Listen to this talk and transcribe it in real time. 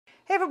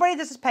Hey everybody,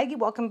 this is Peggy.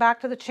 Welcome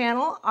back to the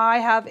channel. I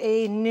have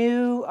a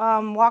new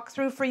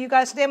walkthrough for you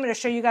guys today. I'm going to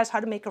show you guys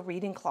how to make a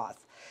reading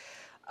cloth.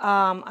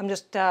 I'm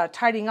just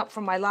tidying up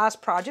from my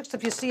last project. So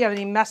if you see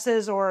any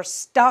messes or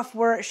stuff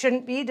where it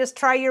shouldn't be, just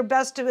try your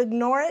best to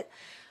ignore it.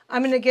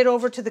 I'm going to get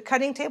over to the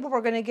cutting table. We're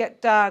going to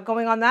get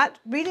going on that.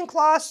 Reading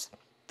cloths,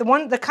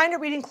 the kind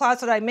of reading cloths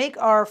that I make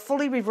are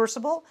fully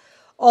reversible.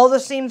 All the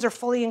seams are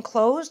fully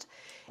enclosed.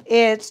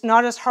 It's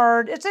not as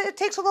hard. It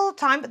takes a little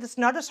time, but it's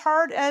not as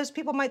hard as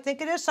people might think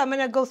it is. So I'm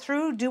going to go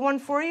through, do one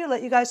for you,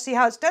 let you guys see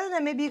how it's done, and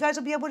then maybe you guys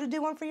will be able to do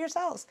one for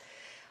yourselves.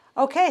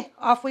 Okay,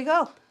 off we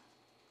go.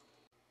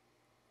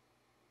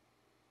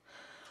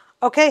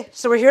 Okay,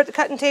 so we're here at the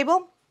cutting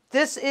table.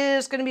 This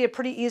is going to be a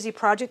pretty easy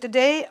project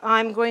today.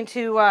 I'm going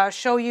to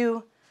show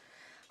you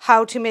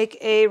how to make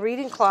a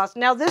reading cloth.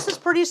 Now this is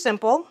pretty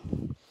simple.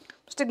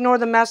 Just ignore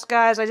the mess,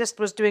 guys. I just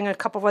was doing a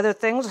couple of other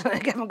things and I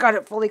haven't got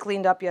it fully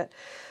cleaned up yet.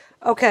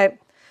 Okay,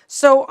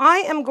 so I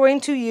am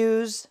going to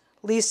use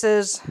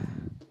Lisa's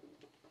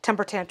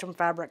Temper Tantrum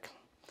fabric.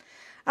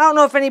 I don't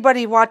know if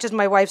anybody watches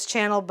my wife's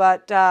channel,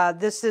 but we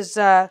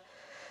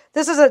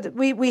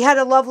had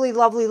a lovely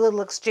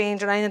little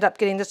exchange, and I ended up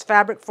getting this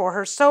fabric for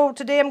her. So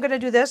today I'm going to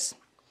do this.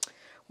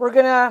 We're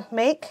going to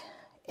make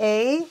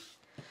I'm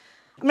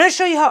going to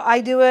show you how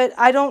I do it.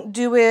 I don't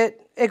do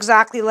it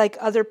exactly like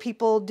other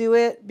people do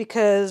it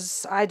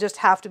because I just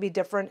have to be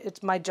different.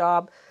 It's my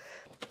job.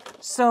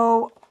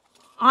 So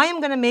I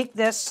am going to make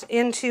this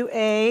into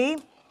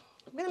I'm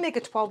going to make a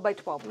 12 by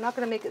 12. I'm not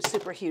going to make it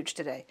super huge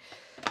today.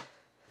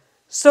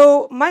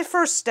 So my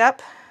first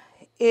step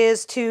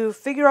is to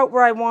figure out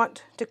where I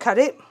want to cut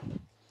it.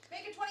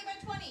 Make it 20 by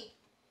 20.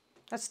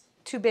 That's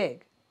too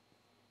big.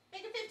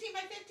 Make it 15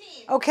 by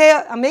 15. Okay,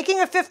 I'm making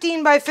a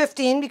 15 by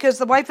 15 because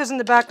the wife is in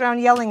the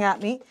background yelling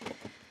at me.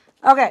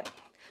 Okay,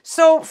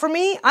 so for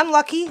me, I'm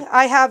lucky.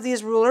 I have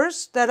these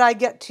rulers that I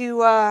get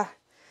to,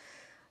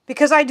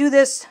 because I do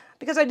this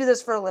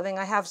for a living.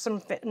 I have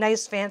some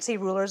nice fancy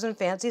rulers and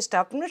fancy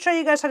stuff. I'm going to show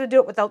you guys how to do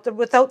it without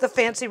the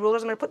fancy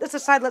rulers. I'm going to put this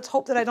aside. Let's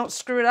hope that I don't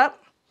screw it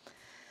up.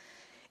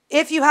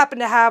 If you happen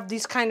to have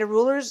these kind of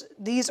rulers,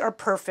 these are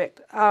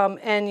perfect.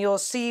 And you'll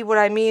see what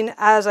I mean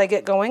as I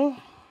get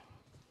going.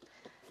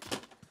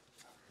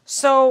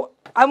 So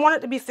I want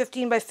it to be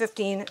 15 by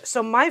 15.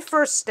 So my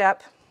first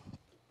step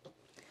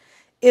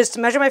is to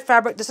measure my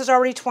fabric. This is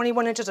already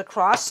 21 inches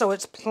across, so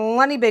it's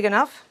plenty big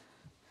enough.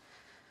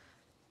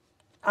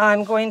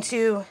 I'm going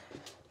to,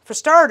 for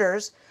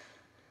starters,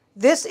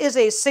 this is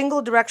a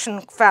single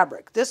direction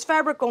fabric. This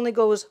fabric only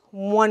goes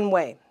one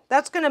way.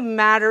 That's going to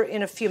matter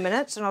in a few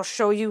minutes, and I'll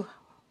show you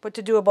what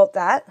to do about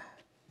that.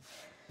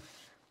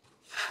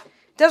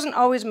 It doesn't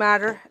always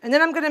matter. And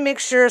then I'm going to make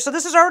sure, so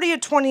this is already a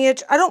 20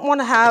 inch. I don't want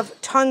to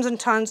have tons and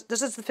tons.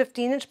 This is the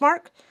 15 inch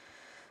mark.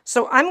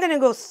 So I'm going to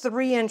go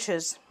 3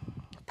 inches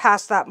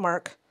past that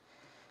mark.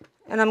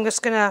 And I'm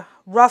just going to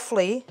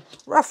roughly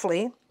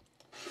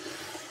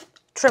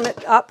trim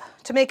it up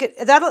to make it,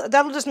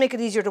 that'll just make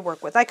it easier to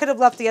work with. I could have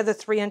left the other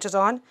 3 inches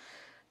on,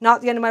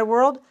 not the end of my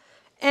world.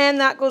 And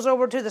that goes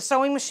over to the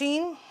sewing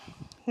machine.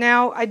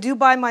 Now I do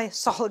buy my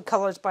solid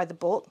colors by the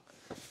bolt.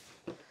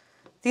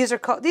 These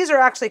are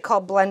actually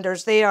called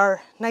blenders. They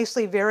are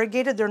nicely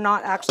variegated. They're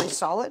not actually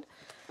solid,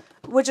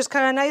 which is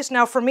kind of nice.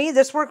 Now for me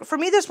this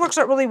works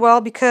out really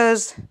well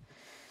because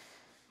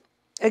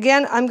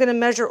again, I'm going to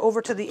measure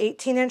over to the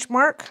 18 inch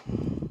mark.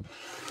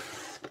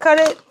 Cut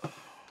it.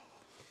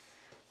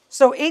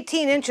 So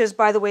 18 inches,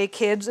 by the way,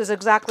 kids, is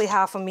exactly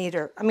half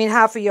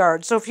a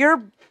yard. So if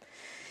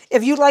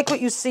you like what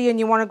you see and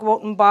you want to go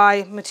out and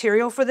buy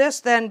material for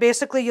this, then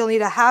basically you'll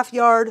need a half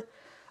yard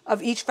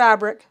of each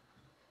fabric,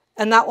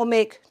 and that will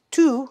make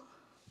 2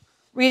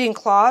 reading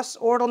cloths,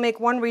 or it'll make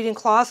 1 reading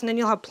cloth, and then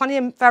you'll have plenty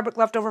of fabric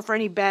left over for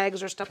any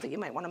bags or stuff that you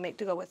might want to make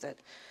to go with it.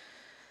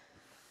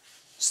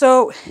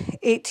 So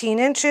 18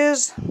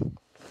 inches.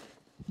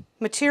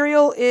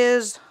 Material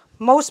is,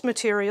 most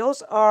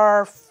materials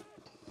are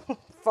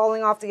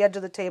falling off the edge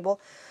of the table.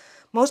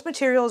 Most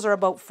materials are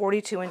about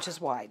 42 inches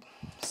wide.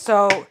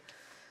 So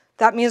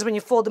that means when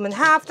you fold them in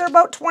half, they're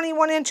about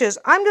 21 inches.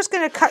 I'm just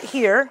going to cut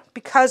here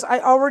because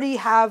I already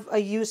have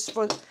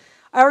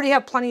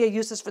plenty of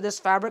uses for this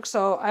fabric,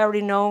 so I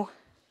already know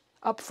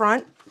up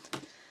front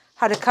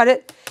how to cut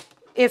it.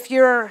 If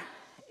you're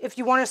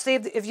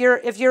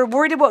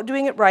worried about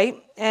doing it right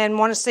and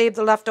want to save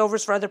the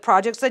leftovers for other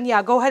projects, then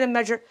yeah, go ahead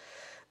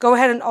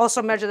and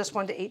also measure this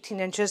one to 18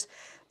 inches.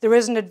 There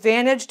is an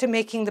advantage to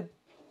making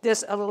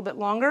this a little bit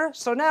longer.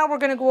 So now we're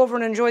going to go over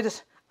and enjoy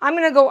this. I'm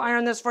going to go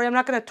iron this for you. I'm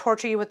not going to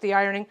torture you with the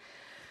ironing,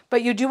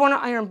 but you do want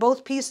to iron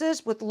both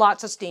pieces with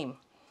lots of steam.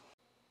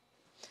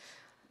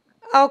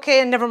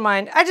 Okay, and never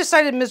mind. I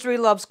decided misery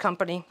loves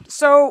company.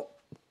 So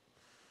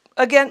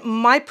again,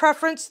 my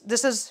preference,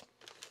 this is,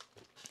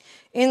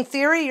 in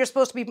theory, you're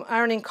supposed to be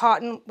ironing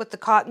cotton with the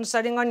cotton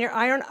setting on your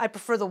iron. I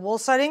prefer the wool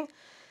setting.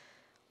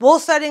 Wool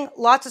setting,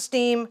 lots of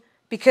steam,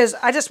 because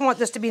I just want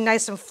this to be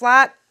nice and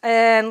flat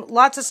and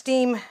lots of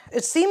steam.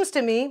 It seems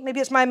to me, maybe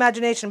it's my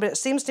imagination, but it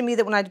seems to me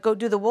that when I go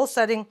do the wool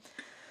setting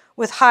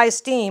with high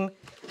steam,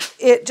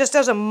 it just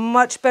does a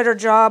much better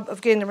job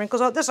of getting the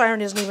wrinkles out. This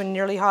iron isn't even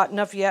nearly hot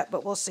enough yet,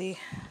 but we'll see.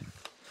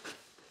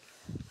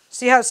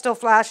 See how it's still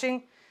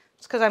flashing?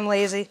 It's because I'm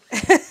lazy.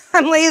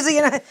 I'm lazy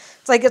and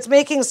it's like it's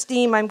making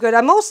steam. I'm good.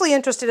 I'm mostly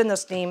interested in the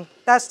steam.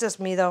 That's just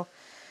me though.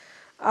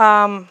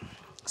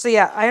 So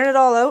yeah, iron it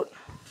all out.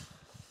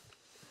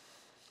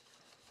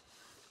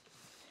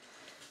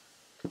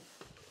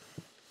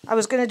 I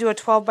was going to do a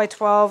 12 by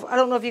 12. I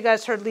don't know if you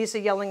guys heard Lisa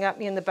yelling at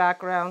me in the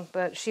background,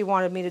 but she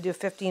wanted me to do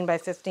 15 by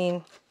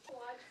 15.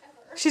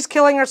 She's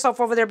killing herself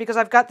over there because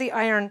I've got the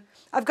iron.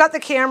 I've got the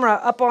camera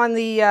up on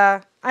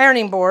the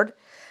ironing board.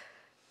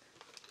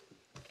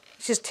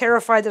 She's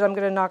terrified that I'm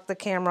going to knock the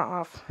camera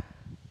off.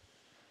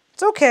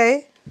 It's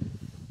okay.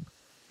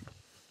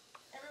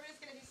 Everybody's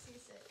going to be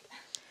seasick.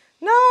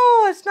 No,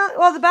 it's not.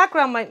 Well, the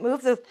background might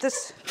move.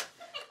 This.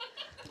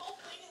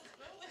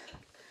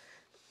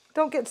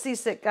 Don't get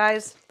seasick,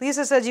 guys.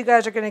 Lisa says you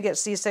guys are going to get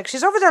seasick.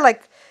 She's over there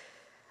like,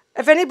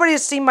 if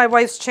anybody's seen my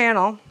wife's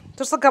channel,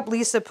 just look up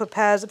Lisa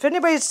Pepez. If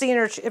anybody's seen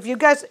her,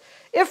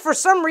 if for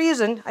some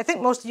reason, I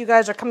think most of you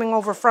guys are coming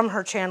over from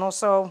her channel,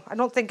 so I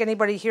don't think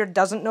anybody here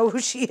doesn't know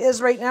who she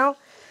is right now.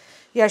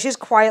 Yeah, she's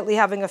quietly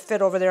having a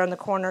fit over there in the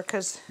corner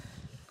because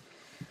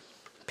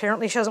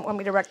apparently she doesn't want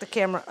me to wreck the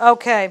camera.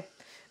 Okay,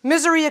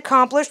 misery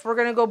accomplished. We're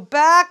going to go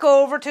back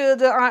over to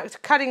the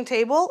cutting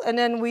table, and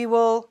then we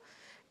will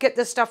get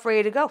this stuff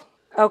ready to go.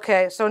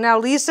 Okay, so now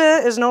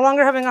Lisa is no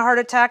longer having a heart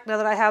attack now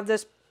that I have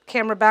this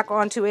camera back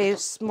onto a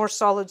more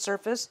solid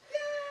surface.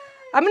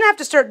 I'm gonna have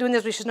to start doing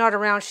this when she's not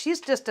around.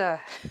 She's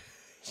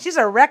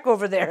a wreck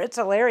over there. It's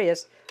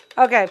hilarious.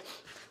 Okay,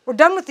 we're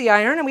done with the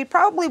iron and we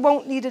probably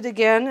won't need it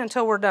again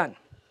until we're done.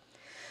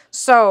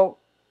 So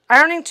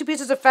ironing two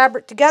pieces of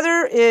fabric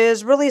together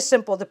is really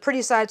simple. The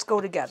pretty sides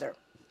go together.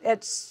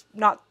 That's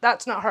not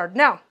hard.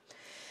 Now,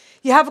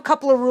 you have a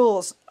couple of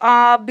rules.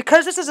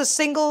 Because this is a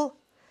single,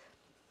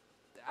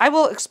 I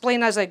will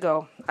explain as I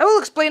go. I will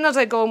explain as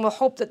I go and we'll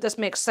hope that this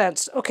makes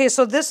sense. Okay,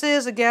 so this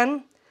is,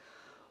 again,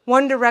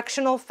 one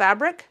directional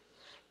fabric.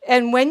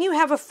 And when you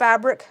have a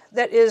fabric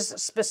that is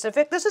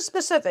specific, this is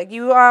specific.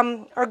 You are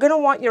going to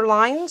want your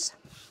lines.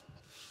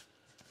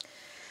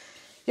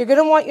 You're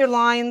going to want your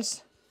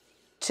lines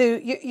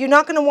to, you're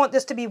not going to want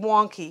this to be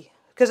wonky.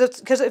 Because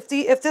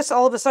if this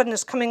all of a sudden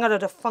is coming out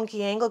at a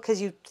funky angle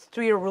because you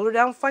threw your ruler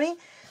down funny,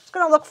 it's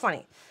going to look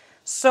funny.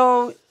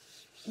 So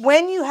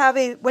when you have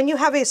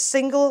a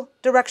single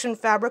direction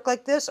fabric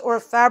like this, or a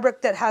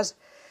fabric that has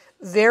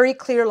very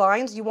clear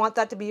lines, you want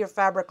that to be your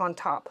fabric on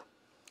top.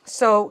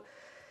 So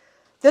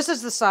this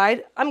is the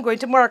side I'm going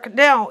to mark.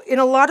 Now,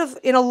 a lot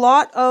of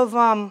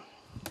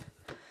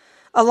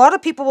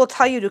people will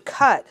tell you to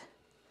cut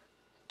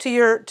to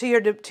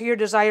your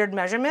desired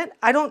measurement.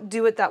 I don't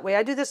do it that way.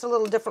 I do this a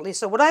little differently.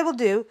 So what I will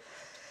do,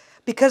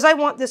 because I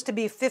want this to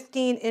be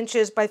 15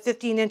 inches by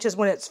 15 inches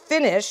when it's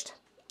finished,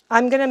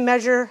 I'm going to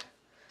measure.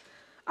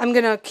 I'm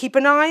going to keep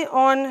an eye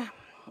on,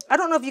 I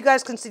don't know if you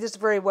guys can see this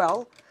very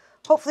well.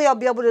 Hopefully I'll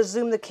be able to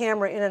zoom the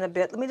camera in a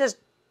bit. Let me just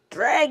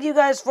drag you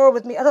guys forward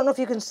with me. I don't know if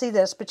you can see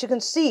this, but you can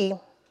see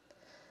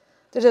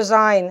the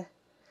design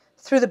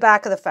through the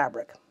back of the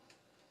fabric.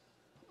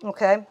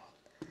 Okay,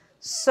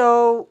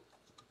 so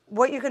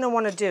what you're going to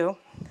want to do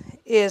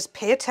is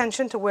pay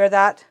attention to where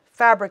that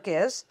fabric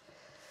is.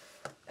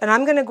 And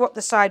I'm going to go up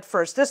the side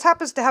first. This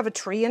happens to have a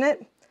tree in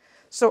it.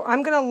 So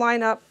I'm going to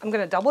line up, I'm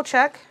going to double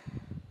check.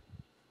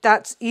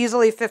 That's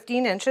easily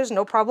 15 inches,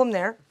 no problem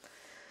there.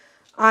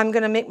 I'm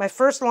going to make my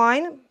first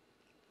line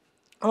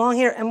along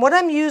here. And what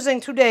I'm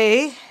using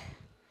today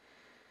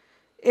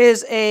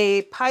is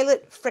a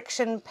Pilot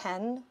friction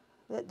pen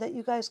that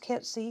you guys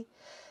can't see.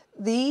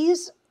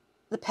 The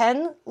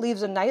pen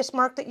leaves a nice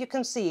mark that you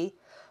can see,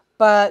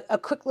 but a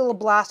quick little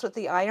blast with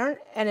the iron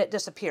and it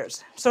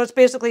disappears. So it's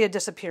basically a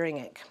disappearing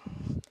ink.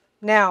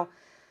 Now,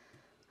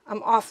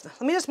 I'm off.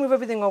 Let me just move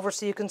everything over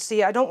so you can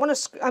see. I don't want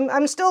to,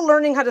 I'm still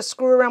learning how to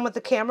screw around with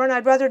the camera, and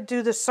I'd rather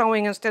do the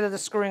sewing instead of the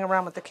screwing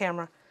around with the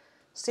camera.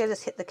 See, I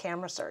just hit the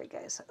camera. Sorry,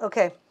 guys.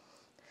 Okay.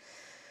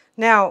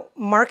 Now,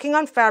 marking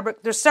on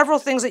fabric, there's several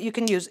things that you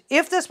can use.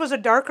 If this was a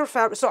darker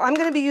fabric, so I'm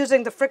going to be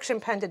using the friction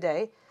pen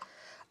today.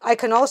 I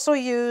can also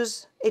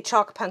use a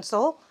chalk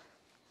pencil.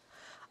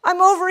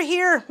 I'm over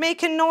here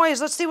making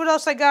noise. Let's see what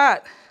else I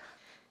got.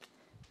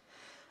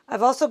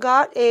 I've also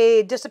got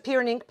a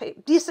disappearing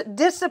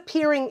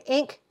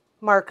ink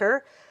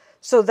marker,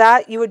 so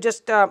that you would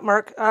just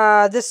mark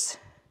this.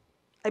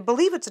 I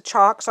believe it's a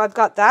chalk, so I've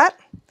got that.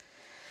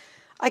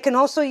 I can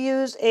also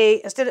use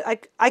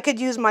I could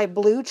use my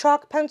blue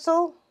chalk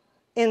pencil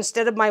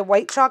instead of my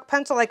white chalk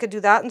pencil. I could do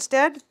that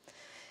instead.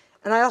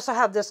 And I also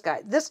have this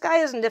guy. This guy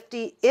is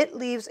nifty. It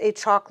leaves a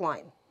chalk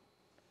line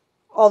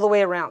all the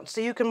way around.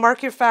 So you can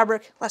mark your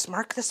fabric. Let's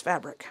mark this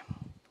fabric.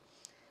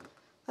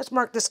 Let's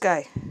mark this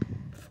guy.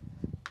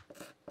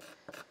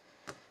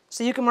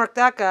 So you can mark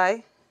that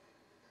guy.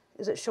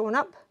 Is it showing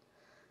up?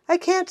 I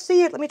can't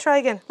see it. Let me try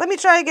again. Let me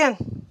try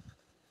again.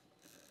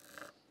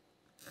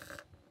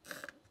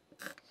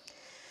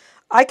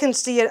 I can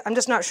see it. I'm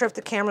just not sure if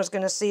the camera's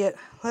going to see it.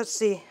 Let's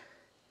see.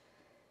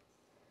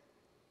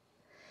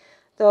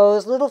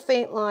 Those little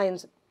faint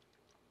lines,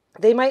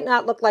 they might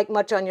not look like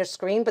much on your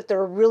screen, but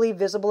they're really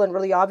visible and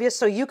really obvious.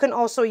 So you can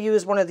also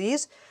use one of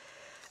these.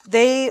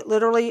 They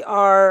literally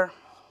are,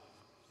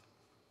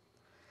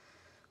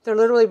 they're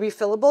literally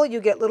refillable. You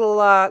get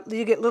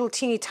little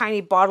teeny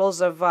tiny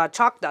bottles of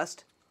chalk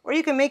dust, or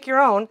you can make your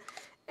own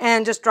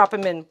and just drop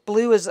them in.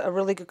 Blue is a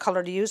really good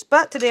color to use,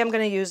 but today I'm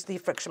going to use the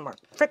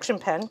friction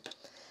pen,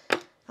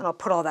 and I'll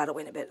put all that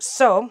away in a bit.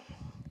 So,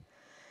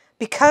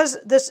 because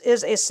this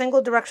is a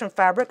single direction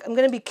fabric, I'm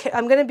going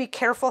to be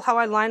careful how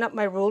I line up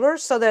my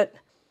rulers so that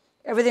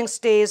everything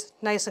stays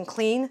nice and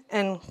clean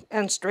and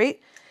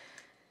straight.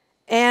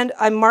 And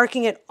I'm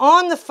marking it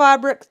on the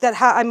fabric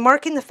I'm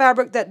marking the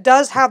fabric that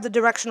does have the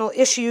directional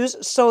issues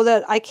so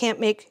that I can't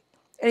make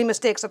any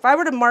mistakes. If I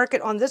were to mark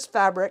it on this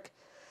fabric,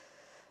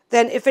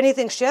 then if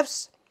anything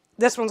shifts,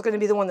 this one's going to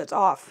be the one that's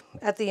off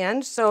at the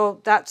end. So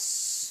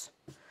that's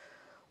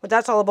what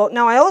that's all about.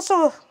 Now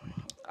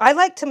I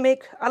like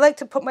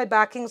to put my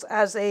backings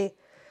as I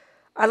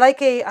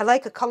like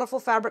a colorful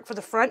fabric for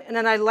the front, and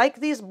then I like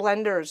these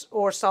blenders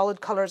or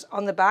solid colors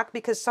on the back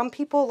because some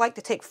people like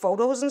to take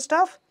photos and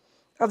stuff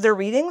of their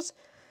readings.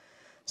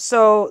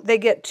 So they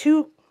get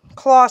 2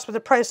 cloths for the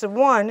price of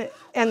 1,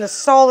 and the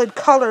solid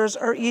colors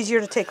are easier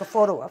to take a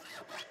photo of.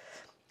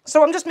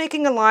 So I'm just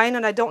making a line,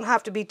 and I don't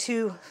have to be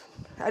too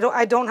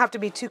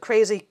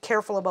crazy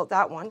careful about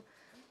that one.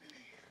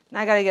 And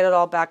I got to get it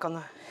all back on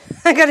the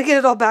I got to get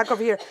it all back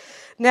over here.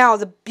 Now,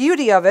 the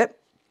beauty of it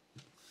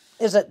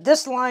is that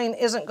this line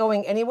isn't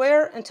going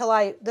anywhere until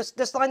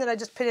this line that I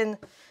just put in.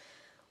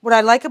 What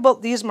I like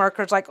about these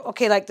markers, like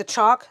the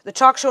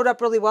chalk showed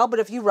up really well, but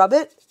if you rub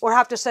it or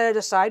have to set it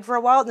aside for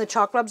a while and the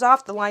chalk rubs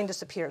off, the line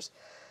disappears.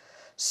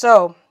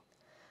 So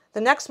the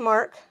next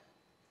mark,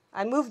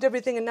 I moved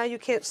everything and now you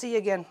can't see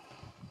again.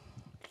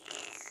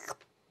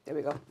 There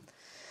we go.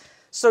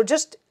 So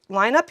just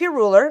line up your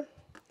ruler.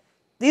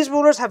 These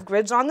rulers have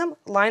grids on them.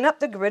 Line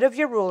up the grid of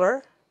your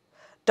ruler.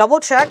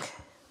 Double check.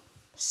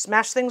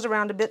 Smash things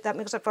around a bit. That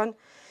makes it fun.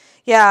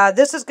 Yeah,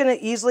 this is going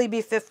to easily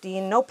be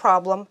 15. No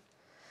problem.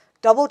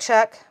 Double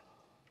check.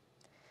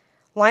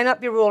 Line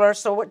up your ruler.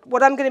 So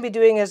what I'm going to be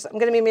doing is I'm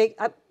going to be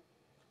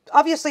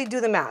obviously do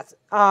the math.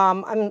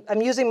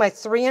 I'm using my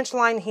 3-inch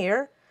line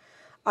here.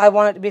 I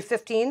want it to be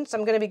 15, so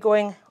I'm going to be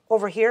going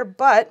over here,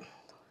 but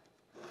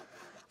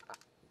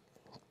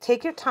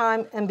take your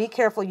time and be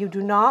careful. You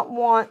do not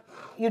want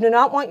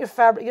your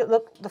fabric.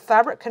 Look, the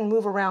fabric can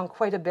move around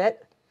quite a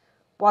bit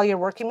while you're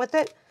working with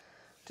it.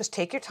 Just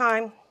take your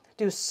time.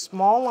 Do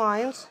small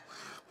lines.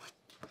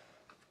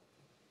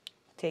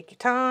 Take your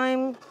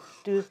time.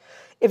 You're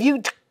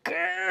going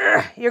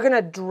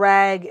to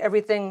drag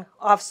everything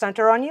off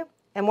center on you.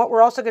 And what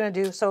we're also going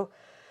to do, so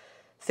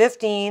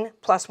 15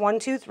 plus 1,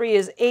 2, 3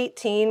 is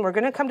 18. We're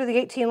going to come to the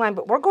 18 line,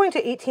 but we're going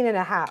to 18 and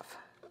a half.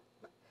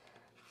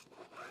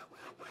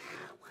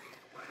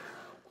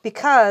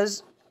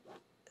 Because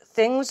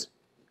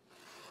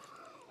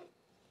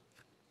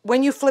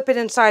when you flip it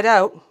inside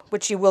out,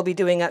 which you will be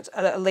doing at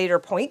a later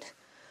point,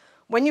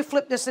 when you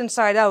flip this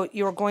inside out,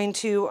 you're going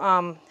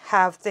to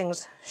have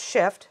things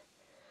shift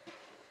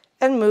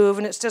and move,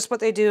 and it's just what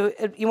they do.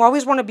 You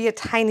always want to be a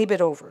tiny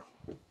bit over.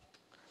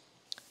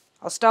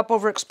 I'll stop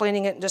over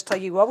explaining it and just tell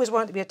you always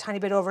want it to be a tiny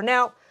bit over.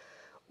 Now,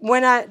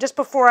 just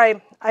before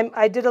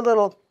I did a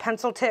little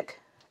pencil tick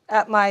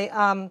at my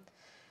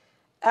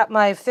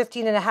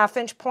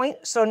 15.5-inch point.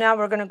 So now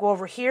we're going to go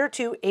over here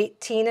to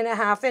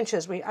 18.5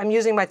 inches. I'm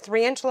using my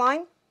 3-inch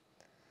line.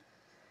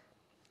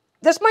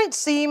 This might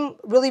seem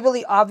really,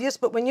 really obvious,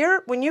 but when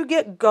you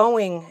get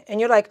going and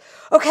you're like,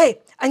 okay,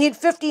 I need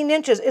 15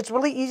 inches, it's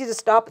really easy to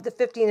stop at the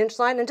 15-inch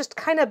line and just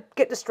kind of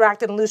get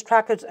distracted and lose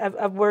track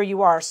of where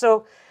you are.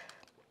 So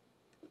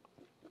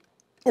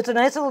it's a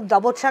nice little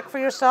double check for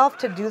yourself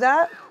to do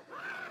that.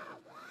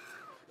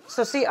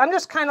 So see, I'm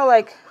just kind of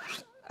like,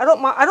 I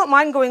don't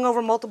mind going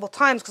over multiple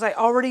times because I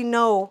already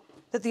know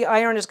that the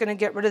iron is going to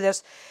get rid of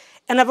this,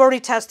 and I've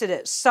already tested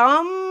it.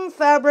 Some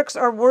fabrics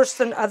are worse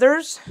than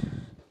others.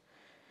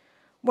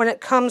 When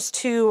it comes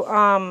to,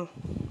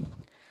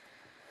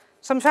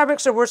 some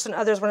fabrics are worse than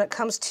others when it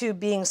comes to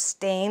being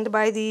stained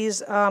by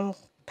these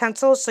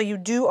pencils, so you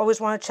do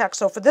always want to check.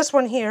 So for this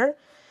one here,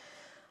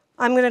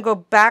 I'm going to go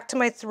back to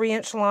my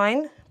 3-inch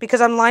line because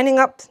I'm lining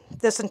up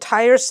this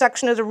entire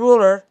section of the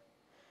ruler.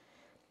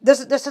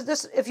 This,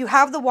 if you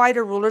have the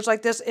wider rulers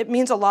like this, it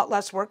means a lot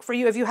less work for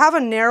you. If you have a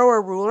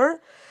narrower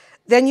ruler,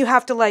 then you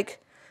have to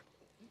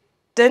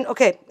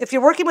okay, if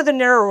you're working with a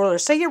narrow ruler,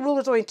 say your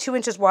ruler is only 2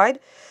 inches wide,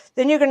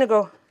 then you're going to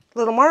go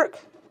little mark,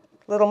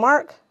 little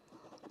mark,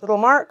 little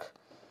mark,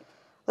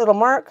 little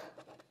mark,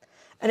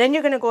 and then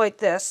you're going to go like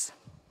this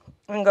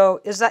and go,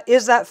 is that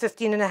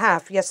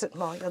 15.5? Yes,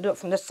 well, you'll do it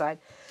from this side.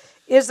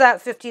 Is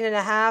that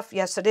 15.5?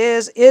 Yes, it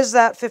is. Is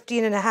that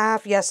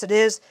 15.5? Yes, it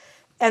is.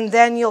 And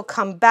then you'll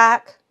come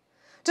back,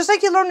 just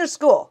like you learned in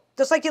school.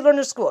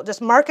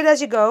 Just mark it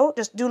as you go.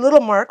 Just do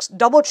little marks.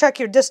 Double check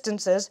your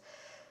distances.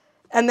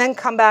 And then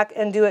come back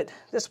and do it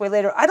this way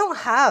later. I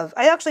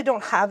actually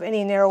don't have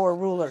any narrower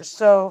rulers.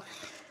 So,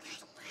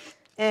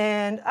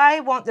 And I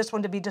want this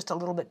one to be just a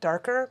little bit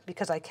darker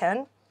because I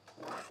can.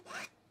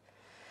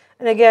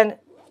 And again,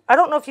 I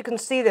don't know if you can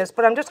see this,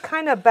 but I'm just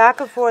kind of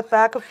back and forth,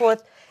 back and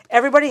forth.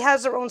 Everybody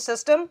has their own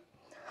system.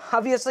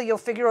 Obviously, you'll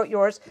figure out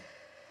yours.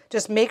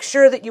 Just make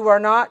sure that you are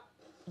not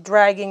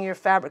dragging your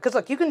fabric. Because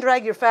look, you can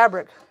drag your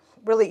fabric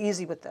really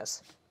easy with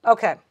this.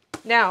 Okay,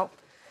 now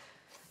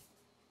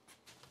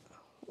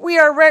we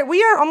are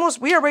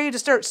ready to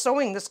start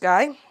sewing this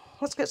guy.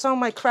 Let's get some of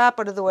my crap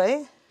out of the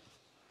way.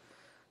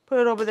 Put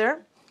it over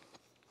there.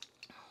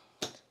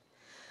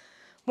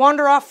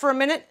 Wander off for a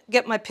minute,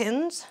 get my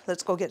pins.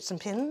 Let's go get some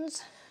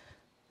pins.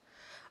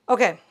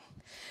 Okay,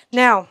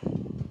 now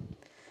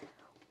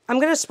I'm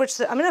going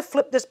to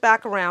flip this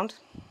back around.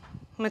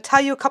 I'm going to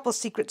tell you a couple of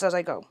secrets as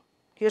I go.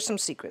 Here's some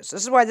secrets.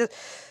 This is why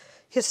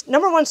his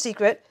number one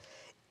secret,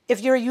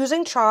 if you're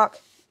using chalk,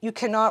 you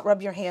cannot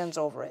rub your hands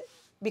over it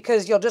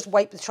because you'll just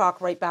wipe the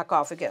chalk right back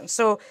off again.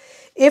 So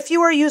if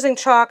you are using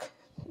chalk,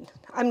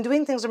 I'm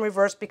doing things in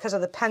reverse because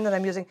of the pen that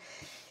I'm using.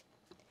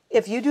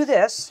 If you do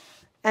this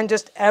and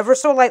just ever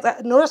so lightly,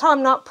 notice how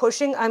I'm not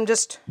pushing, I'm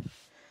just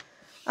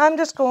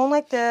going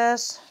like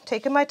this,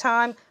 taking my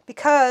time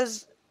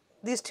because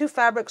these two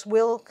fabrics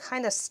will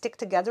kind of stick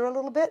together a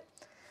little bit.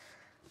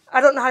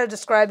 I don't know how to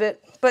describe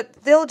it, but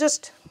they'll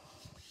just,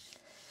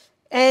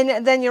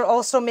 and then you're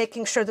also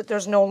making sure that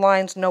there's no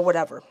lines, no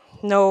whatever,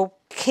 no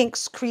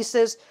kinks,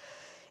 creases.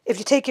 If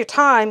you take your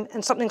time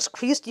and something's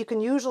creased, you can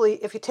usually,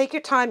 if you take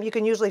your time, you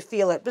can usually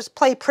feel it. Just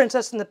play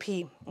Princess and the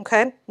Pea,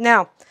 okay?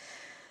 Now,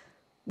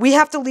 we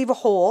have to leave a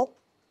hole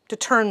to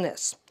turn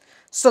this.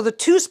 So there's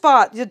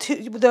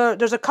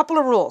a couple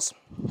of rules.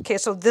 Okay,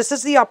 so this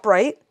is the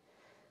upright.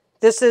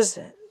 This is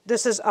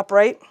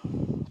upright,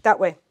 that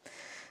way.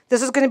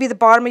 This is going to be the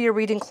bottom of your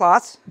reading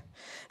cloth.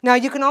 Now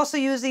you can also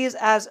use these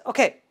as,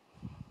 okay,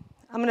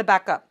 I'm going to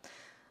back up.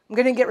 I'm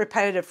going to get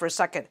repetitive for a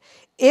second.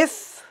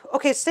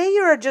 Say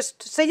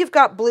you've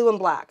got blue and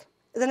black,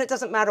 then it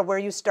doesn't matter where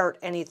you start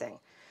anything.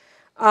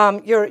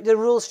 The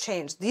rules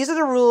change. These are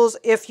the rules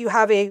if you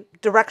have a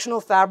directional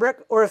fabric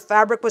or a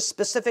fabric with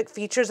specific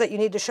features that you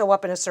need to show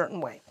up in a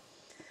certain way.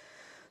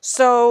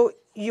 So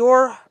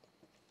you're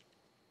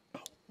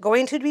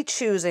going to be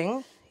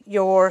choosing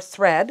your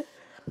thread.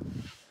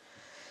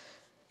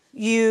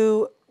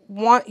 You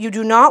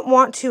do not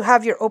want to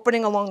have your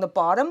opening along the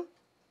bottom.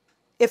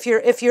 If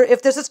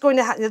this is going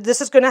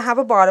to have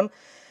a bottom,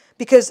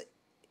 because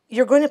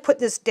you're going to put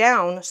this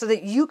down so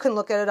that you can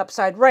look at it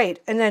upside right.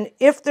 And then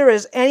if there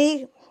is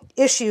any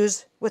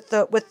issues with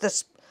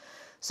this,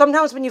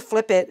 sometimes when you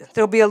flip it,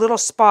 there'll be a little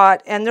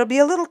spot and there'll be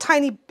a little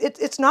tiny,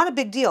 it's not a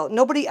big deal.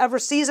 Nobody ever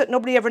sees it.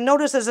 Nobody ever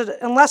notices it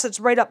unless it's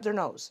right up their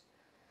nose.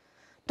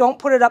 Don't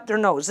put it up their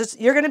nose.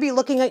 You're going to be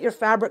looking at your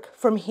fabric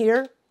from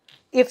here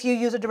if you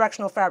use a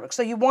directional fabric.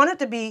 So you want it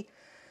to be,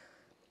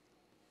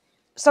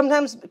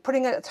 sometimes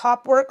putting it at the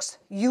top works.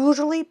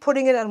 Usually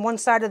putting it on one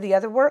side or the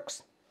other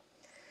works.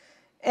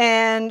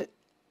 And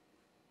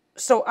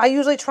so I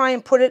usually try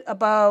and put it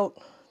about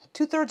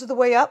 2/3 of the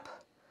way up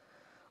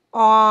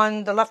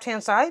on the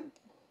left-hand side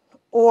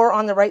or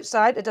on the right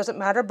side. It doesn't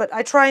matter, but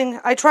I try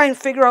and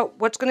figure out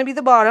what's going to be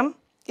the bottom.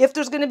 If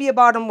there's going to be a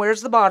bottom,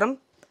 where's the bottom?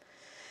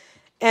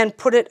 And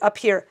put it up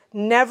here.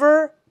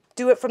 Never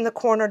do it from the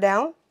corner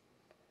down.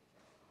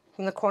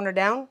 From the corner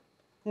down.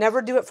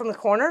 Never do it from the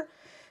corner,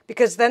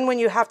 because then when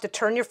you have to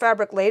turn your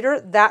fabric later,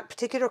 that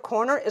particular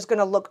corner is going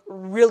to look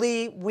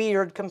really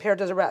weird compared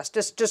to the rest.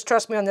 Just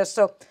trust me on this.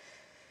 So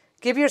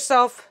give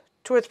yourself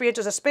 2 or 3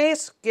 inches of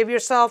space. Give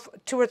yourself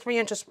 2 or 3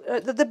 inches.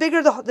 The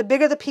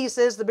bigger the piece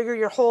is, the bigger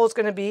your hole is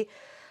going to be.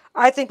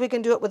 I think we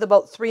can do it with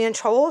about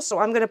 3-inch holes. So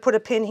I'm going to put a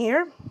pin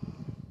here.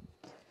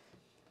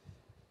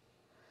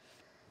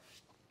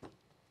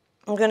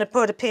 I'm going to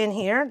put a pin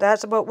here.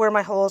 That's about where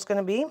my hole is going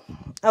to be.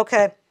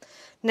 Okay.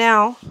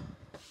 Now,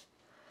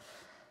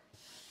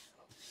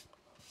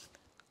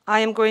 I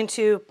am going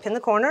to pin the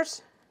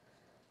corners.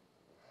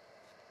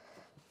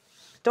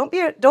 Don't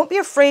be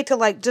afraid to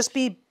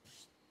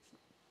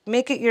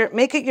make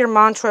it your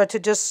mantra to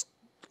just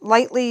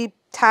lightly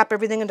tap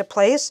everything into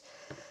place.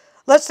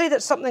 Let's say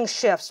that something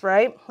shifts,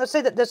 right? Let's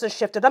say that this is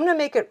shifted. I'm going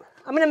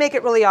to make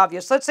it really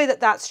obvious. Let's say that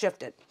that's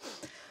shifted.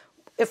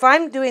 If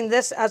I'm doing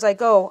this as I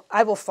go,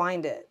 I will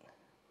find it.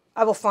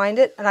 I will find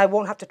it, and I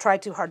won't have to try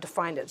too hard to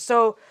find it.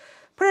 So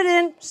put it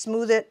in,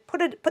 smooth it,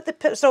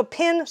 so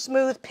pin,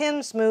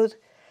 smooth,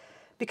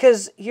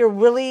 because you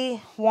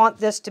really want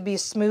this to be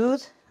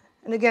smooth.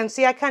 And again,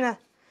 see, I kind of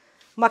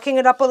mucking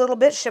it up a little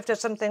bit, shifted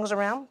some things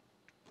around.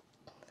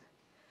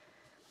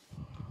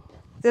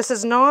 This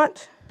is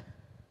not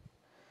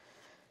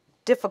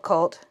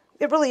difficult.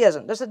 It really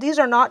isn't. These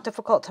are not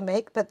difficult to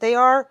make, but they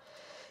are.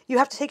 You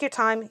have to take your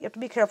time. You have to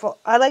be careful.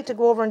 I like to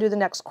go over and do the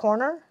next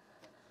corner.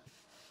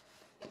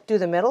 Do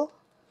the middle.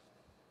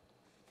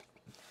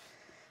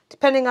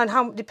 Depending on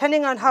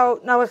how,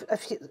 now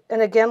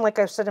and again, like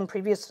I've said in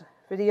previous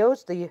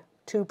videos, the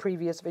 2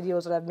 previous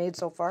videos that I've made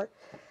so far,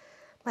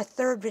 my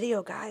 3rd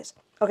video, guys.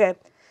 Okay,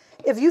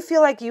 if you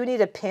feel like you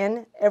need a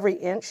pin every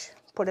inch,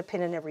 put a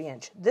pin in every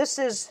inch. This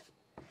is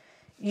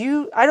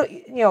I don't,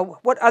 you know,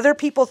 what other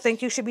people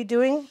think you should be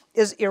doing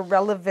is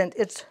irrelevant.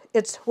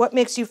 It's what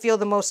makes you feel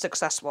the most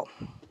successful.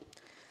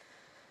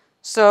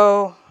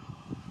 So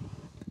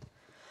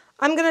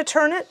I'm going to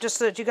turn it just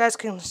so that you guys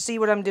can see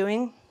what I'm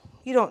doing.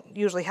 You don't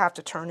usually have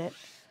to turn it.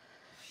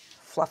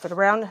 Fluff it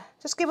around.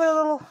 Just give it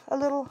a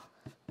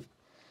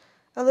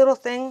little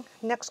thing.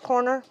 Next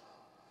corner.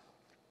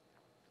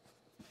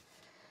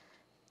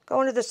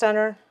 Go into the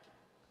center.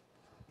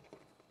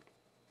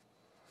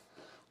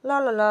 La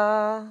la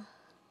la.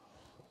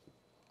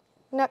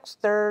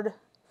 Next third.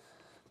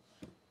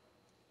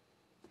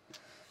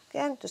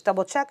 Again, just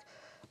double check.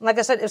 Like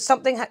I said, if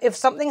something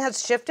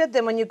has shifted,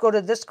 then when you go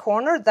to this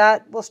corner,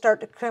 that will start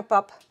to crimp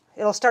up.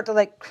 It'll start to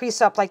like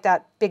crease up like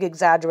that big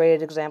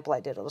exaggerated example I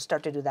did. It'll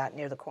start to do that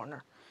near the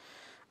corner.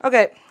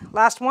 Okay,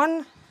 last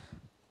one.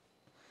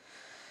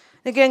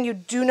 Again, you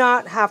do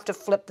not have to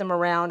flip them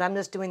around. I'm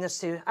just doing this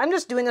so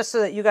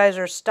that you guys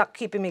are stuck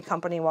keeping me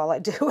company while I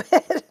do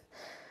it.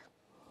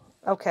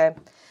 Okay,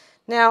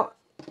 now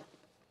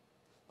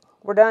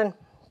we're done.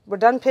 We're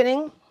done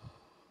pinning.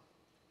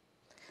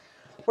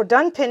 We're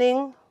done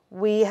pinning.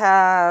 We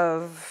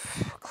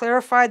have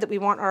clarified that we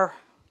want our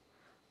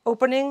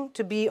opening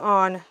to be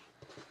on,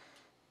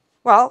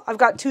 well, I've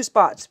got two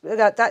spots. I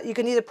got that. You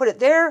can either put it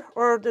there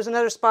or there's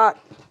another spot.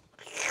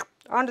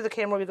 Onto the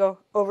camera we go,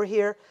 over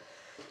here.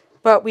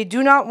 But we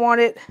do not want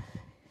it,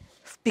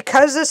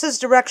 because this is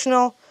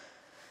directional.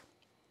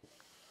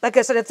 Like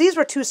I said, if these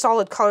were two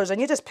solid colors, then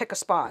you just pick a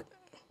spot.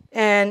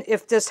 And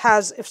if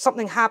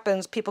something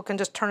happens, people can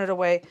just turn it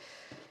away.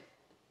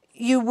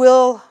 You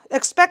will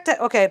expect that,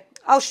 okay,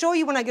 I'll show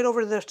you when I get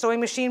over to the sewing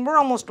machine. We're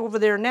almost over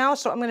there now,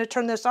 so I'm going to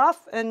turn this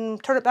off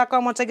and turn it back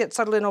on once I get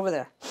settled in over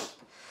there.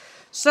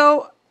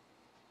 So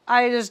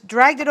I just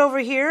dragged it over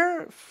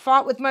here,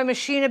 fought with my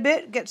machine a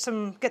bit, get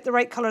the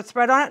right color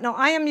thread on it. Now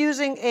I am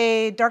using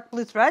a dark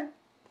blue thread.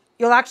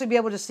 You'll actually be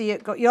able to see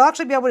it you'll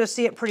actually be able to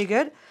see it pretty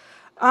good.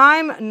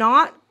 I'm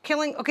not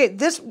killing, okay,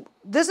 this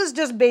is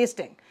just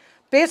basting.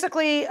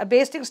 Basically, a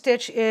basting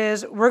stitch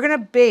is we're going to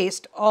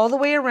baste all the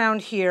way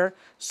around here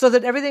so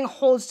that everything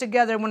holds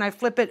together when I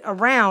flip it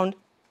around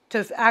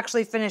to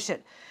actually finish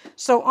it.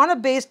 So on a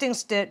basting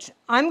stitch,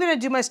 I'm going to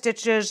do my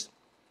stitches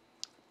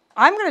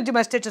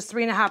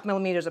 3.5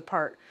 millimeters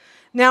apart.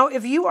 Now,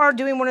 if you are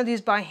doing one of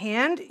these by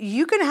hand,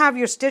 you can have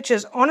your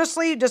stitches,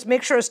 honestly, just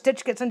make sure a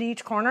stitch gets into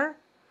each corner.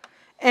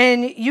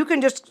 And you can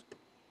just,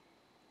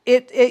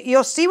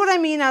 you'll see what I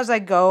mean as I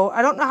go.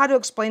 I don't know how to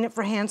explain it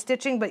for hand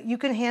stitching, but you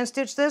can hand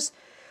stitch this.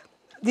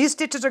 These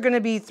stitches are going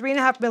to be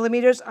 3.5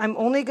 millimeters. I'm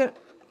only going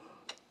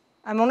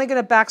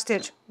to back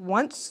stitch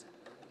once.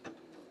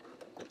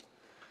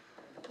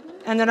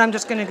 And then I'm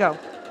just going to go.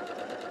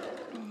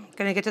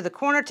 Going to get to the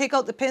corner, take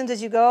out the pins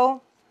as you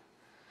go.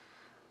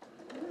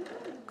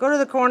 Go to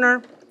the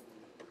corner.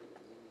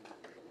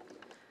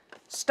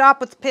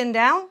 Stop with the pin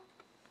down.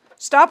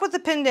 Stop with the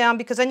pin down,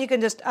 because then you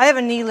can just, I have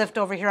a knee lift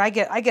over here. I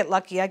get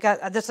lucky.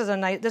 This is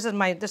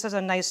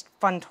a nice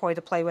fun toy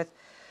to play with.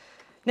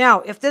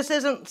 Now, if this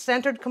isn't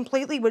centered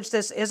completely, which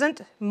this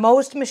isn't,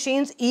 most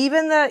machines,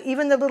 even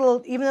the little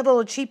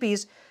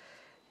cheapies,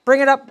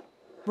 bring it up,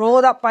 roll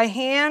it up by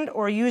hand,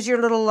 or use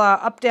your little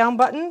up down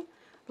button.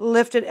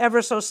 Lift it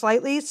ever so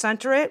slightly,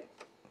 center it.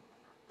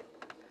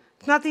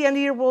 It's not the end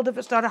of your world if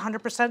it's not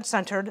 100%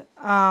 centered.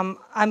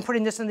 I'm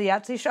putting this in the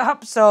Etsy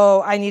shop,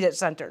 so I need it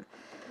centered.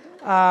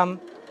 Go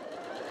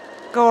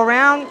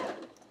around.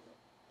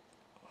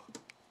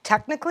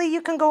 Technically,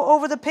 you can go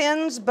over the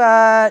pins,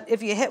 but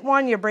if you hit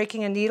one, you're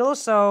breaking a needle,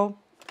 so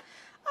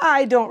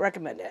I don't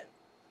recommend it.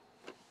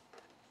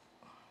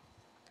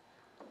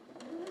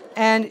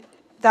 And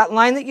that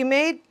line that you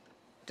made,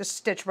 just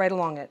stitch right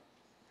along it.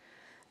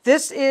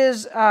 This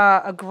is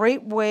a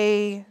great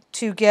way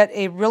to get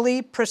a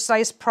really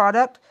precise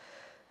product.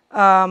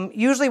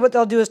 Usually what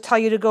they'll do is tell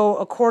you to go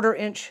a 1/4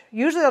 inch.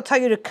 Usually they'll tell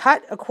you to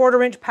cut a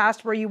 1/4 inch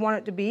past where you want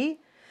it to be,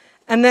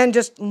 and then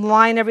just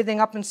line everything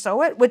up and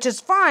sew it, which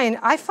is fine.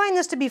 I find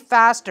this to be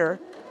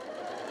faster.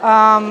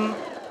 Then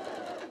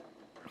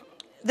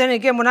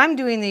again, when I'm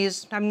doing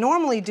these, I'm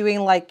normally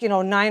doing like,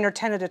 9 or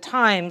 10 at a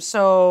time.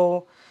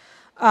 So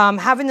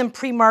having them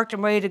pre-marked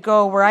and ready to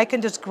go, where I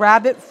can just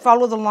grab it,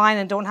 follow the line,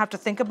 and don't have to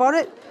think about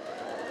it,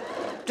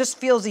 just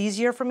feels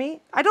easier for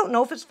me. I don't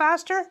know if it's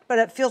faster, but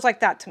it feels like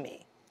that to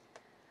me.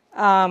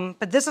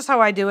 But this is how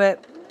I do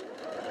it.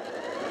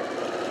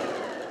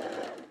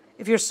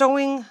 If you're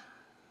sewing,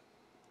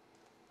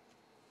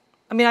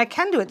 I mean, I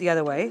can do it the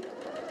other way,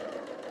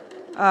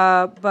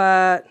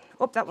 but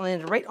that one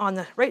landed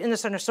right in the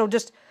center. So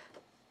just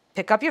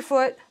pick up your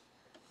foot.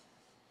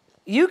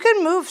 You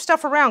can move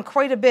stuff around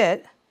quite a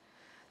bit.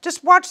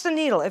 Just watch the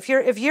needle. If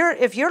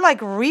you're like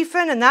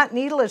reefing and that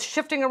needle is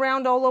shifting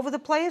around all over the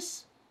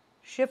place,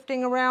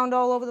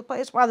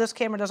 Wow, this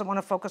camera doesn't want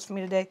to focus for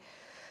me today.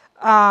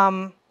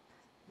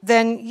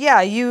 Then yeah,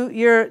 you're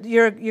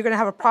going to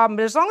have a problem.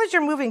 But as long as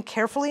you're moving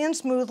carefully and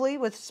smoothly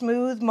with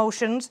smooth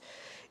motions,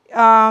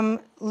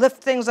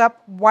 lift things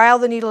up while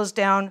the needle is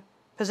down,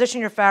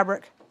 position your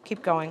fabric,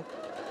 keep going.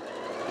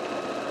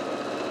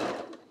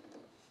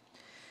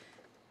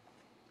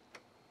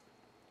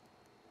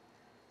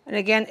 And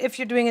again, if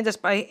you're doing this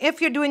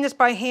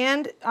by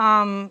hand,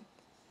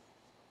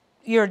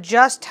 you're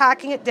just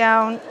tacking it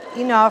down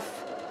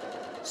enough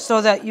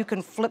so that you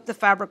can flip the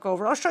fabric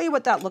over. I'll show you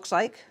what that looks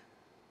like.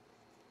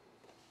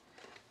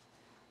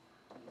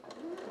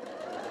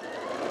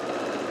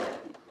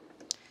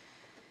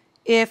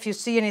 If you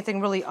see anything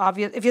really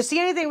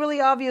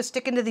obvious,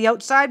 sticking to the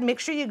outside, make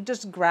sure you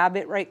just grab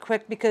it right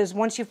quick, because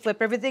once you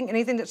flip everything,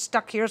 anything that's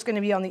stuck here is going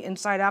to be on the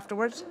inside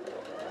afterwards.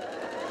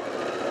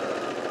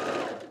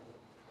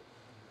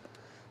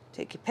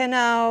 Take your pin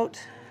out,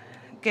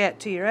 get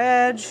to your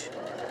edge.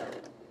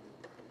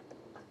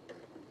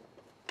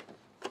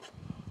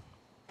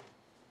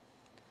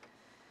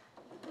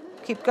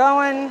 Keep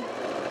going.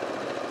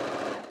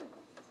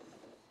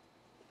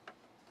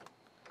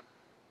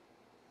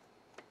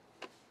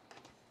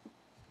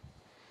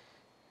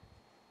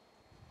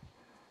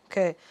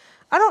 Okay,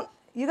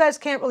 you guys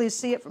can't really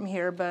see it from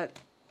here, but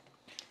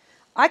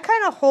I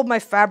kind of hold my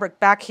fabric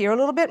back here a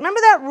little bit. Remember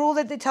that rule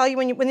that they tell you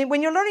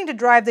when you're learning to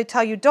drive, they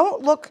tell you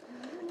don't look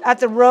at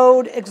the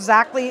road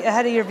exactly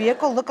ahead of your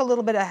vehicle, look a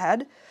little bit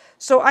ahead.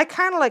 So I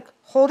kind of like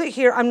hold it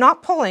here. I'm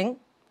not pulling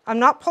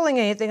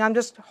anything, I'm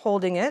just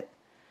holding it.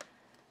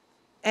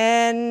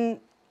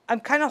 And I'm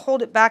kind of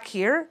hold it back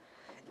here.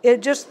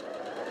 It just,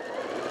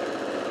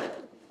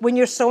 when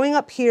you're sewing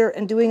up here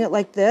and doing it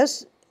like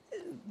this,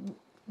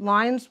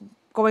 lines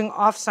going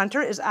off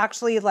center is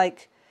actually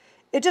like,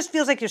 it just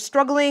feels like you're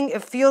struggling.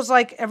 It feels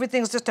like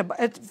everything's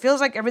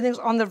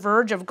on the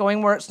verge of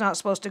going where it's not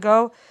supposed to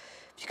go.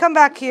 If you come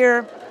back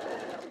here,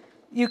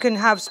 you can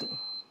have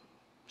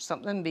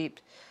something beeped.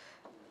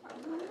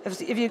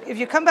 If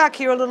you come back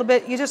here a little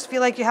bit, you just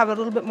feel like you have a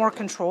little bit more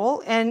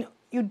control, and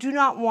you do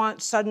not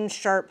want sudden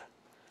sharp.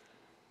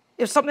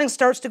 If something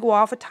starts to go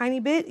off a tiny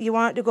bit, you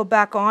want it to go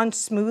back on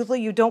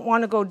smoothly. You don't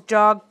want to go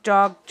jog,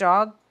 jog,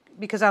 jog,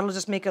 because that'll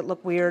just make it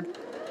look weird.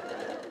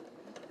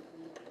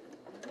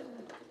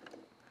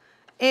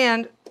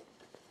 And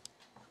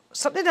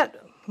something that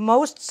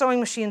most sewing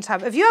machines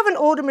have, if you have an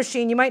older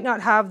machine, you might not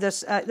have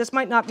this, this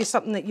might not be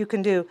something that you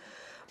can do.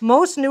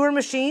 Most newer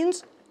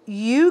machines,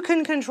 you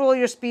can control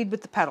your speed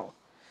with the pedal.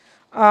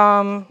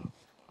 And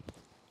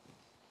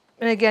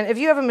again, if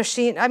you have a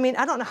machine, I mean,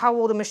 I don't know how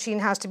old a machine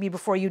has to be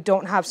before you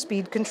don't have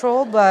speed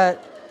control,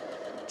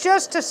 but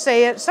just to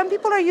say it, some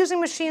people are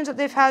using machines that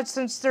they've had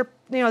since they're,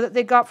 that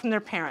they got from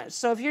their parents.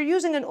 So if you're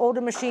using an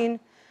older machine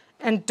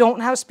and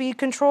don't have speed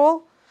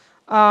control,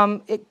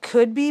 it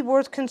could be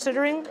worth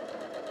considering,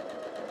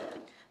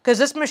 because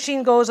this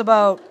machine goes a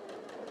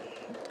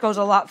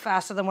lot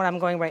faster than what I'm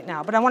going right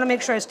now, but I want to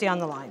make sure I stay on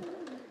the line.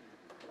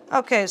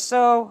 Okay,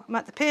 so I'm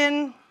at the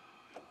pin,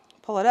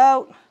 pull it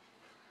out,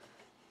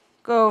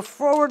 go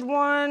forward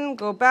one,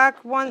 go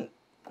back one,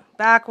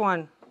 back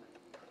one.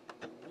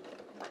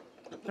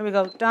 There we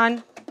go,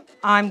 done.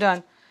 I'm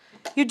done.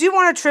 You do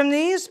want to trim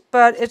these,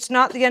 but it's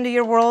not the end of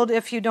your world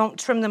if you don't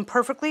trim them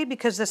perfectly,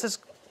 because this is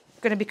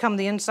going to become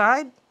the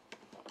inside.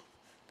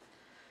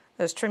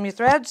 Let's trim your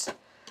threads.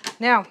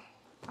 Now,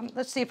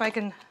 let's see if I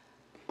can,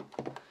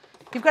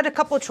 you've got a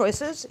couple of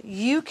choices.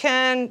 You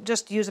can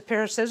just use a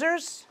pair of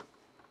scissors.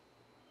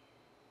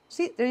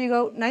 See, there you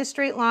go, nice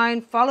straight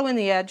line, following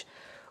the edge.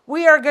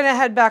 We are going to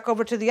head back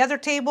over to the other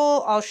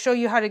table. I'll show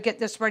you how to get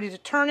this ready to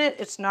turn it.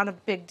 It's not a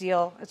big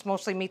deal. It's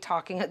mostly me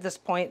talking at this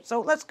point,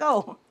 so let's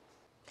go.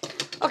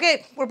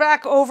 Okay, we're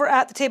back over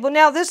at the table.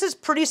 Now, this is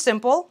pretty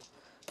simple.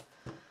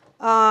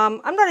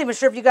 I'm not even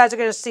sure if you guys are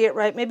going to see it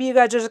right. Maybe you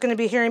guys are just going to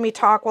be hearing me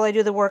talk while I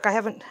do the work.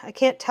 I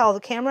can't tell.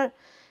 The camera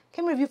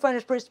viewfinder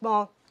is pretty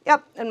small.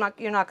 Yep,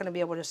 you're not going to be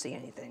able to see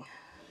anything.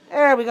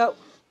 There we go.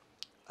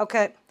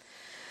 Okay.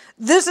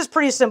 This is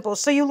pretty simple.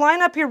 So you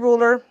line up your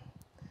ruler.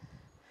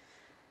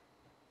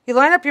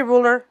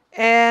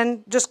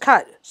 And just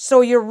cut.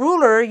 So your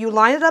ruler, you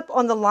line it up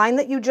on the line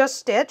that you just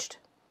stitched.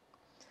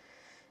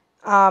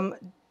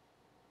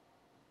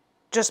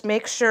 Just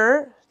make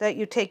sure that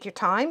you take your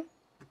time.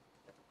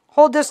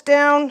 Hold this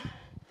down.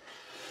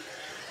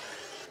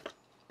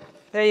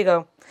 There you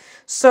go.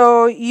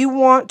 So you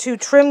want to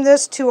trim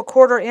this to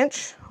 1/4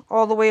 inch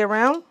all the way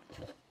around.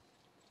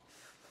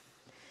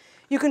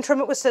 You can trim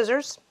it with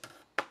scissors.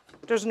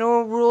 There's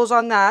no rules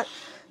on that.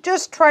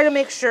 Just try to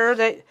make sure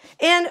that,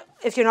 and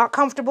if you're not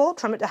comfortable,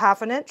 trim it to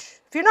 1/2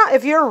 inch.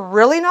 If you're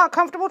really not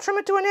comfortable, trim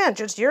it to 1 inch.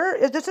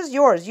 This is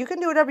yours. You can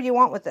do whatever you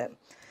want with it.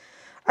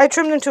 I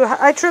trim them to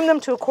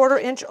 1/4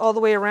 inch all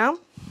the way around.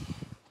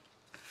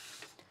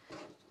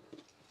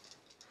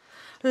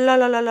 La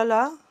la la la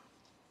la.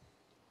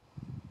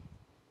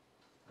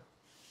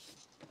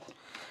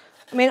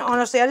 I mean,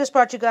 honestly, I just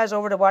brought you guys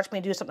over to watch me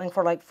do something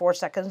for like 4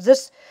 seconds.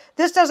 This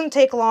doesn't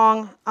take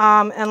long.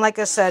 And like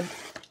I said,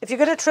 if you're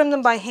going to trim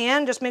them by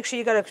hand, just make sure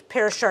you got a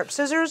pair of sharp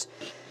scissors.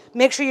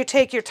 Make sure you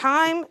take your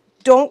time.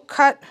 Don't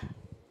cut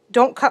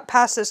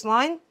past this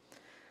line.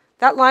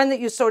 That line that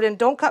you sewed in,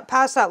 don't cut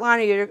past that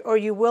line, or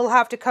you will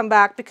have to come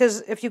back,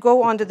 because if you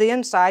go onto the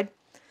inside,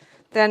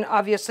 then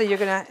obviously you're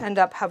going to end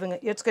up having,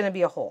 it's going to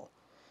be a hole.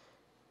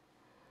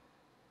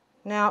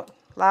 Now,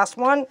 last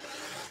one.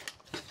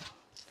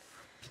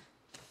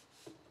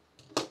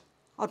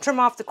 I'll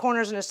trim off the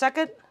corners in a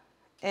second,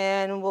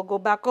 and we'll go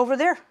back over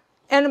there.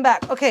 And I'm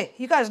back. Okay,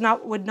 you guys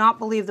would not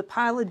believe the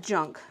pile of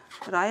junk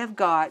that I have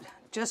got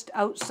just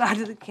outside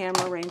of the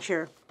camera range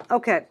here.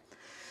 Okay,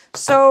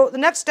 so the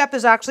next step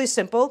is actually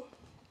simple.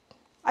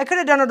 I could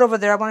have done it over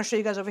there. I want to show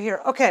you guys over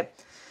here. Okay,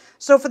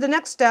 so for the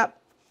next step,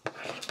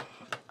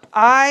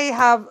 I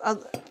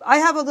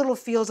have a little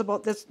feels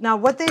about this. Now,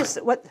 what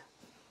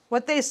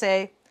they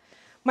say,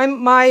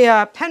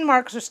 my pen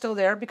marks are still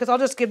there because I'll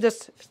just give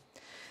this.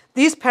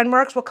 These pen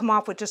marks will come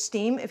off with just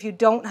steam. If you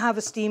don't have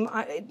a steam,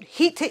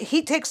 heat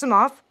takes them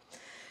off.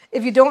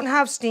 If you don't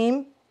have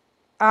steam,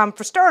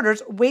 for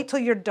starters, wait till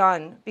you're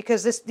done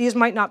because these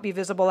might not be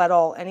visible at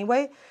all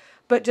anyway.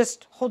 But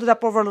just hold it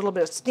up over a little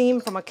bit of steam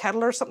from a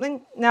kettle or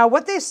something. Now,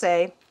 what they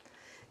say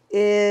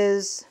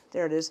is,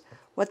 there it is.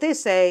 What they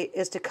say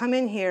is to come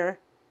in here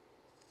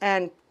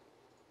and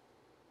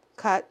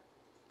cut.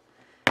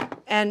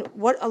 And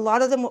what a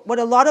lot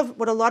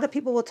of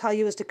people will tell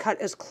you is to cut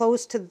as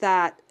close to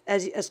that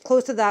as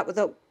close to that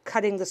without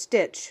cutting the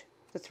stitch.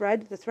 The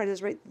thread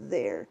is right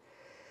there.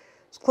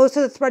 As close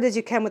to the thread as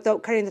you can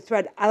without cutting the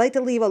thread. I like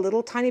to leave a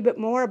little tiny bit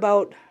more,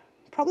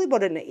 probably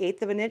about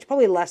 1/8 of an inch,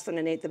 probably less than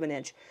 1/8 of an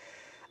inch,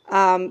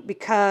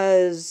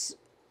 because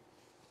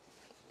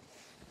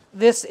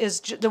this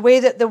is the way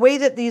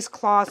that these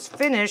cloths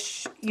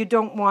finish. You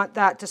don't want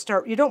that to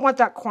start. You don't want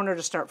that corner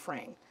to start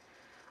fraying.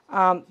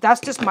 That's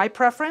just my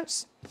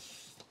preference,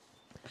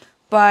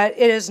 but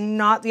it is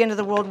not the end of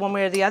the world one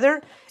way or the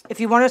other. If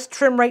you want to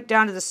trim right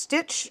down to the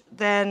stitch,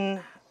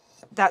 then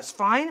that's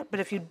fine. But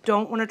if you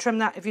don't want to trim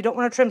that, if you don't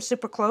want to trim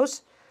super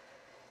close,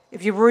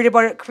 if you're worried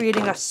about it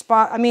creating a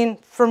spot, I mean,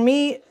 for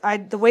me,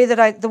 the way that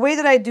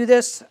I do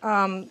this,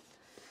 and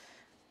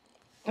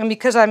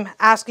because I'm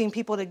asking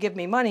people to give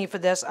me money for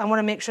this, I want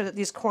to make sure that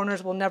these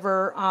corners will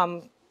never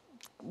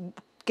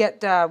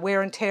get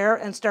wear and tear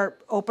and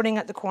start opening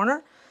at the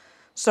corner.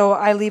 So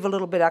I leave a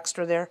little bit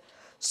extra there.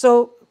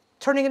 So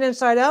turning it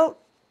inside out,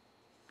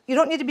 you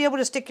don't need to be able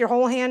to stick your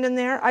whole hand in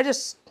there. I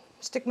just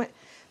stick my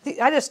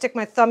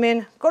thumb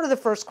in, go to the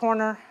first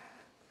corner.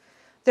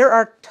 There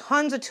are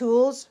tons of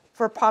tools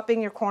for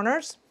popping your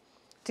corners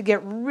to get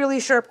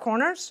really sharp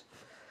corners.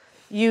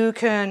 You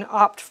can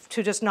opt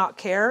to just not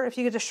care if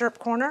you get a sharp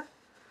corner.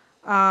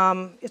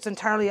 It's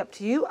entirely up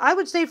to you. I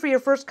would say for your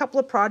first couple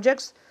of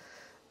projects,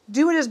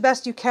 do it as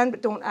best you can,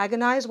 but don't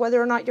agonize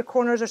whether or not your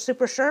corners are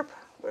super sharp.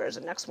 Where's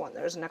the next one?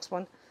 There's the next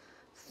one.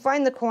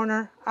 Find the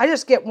corner. I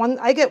just get one.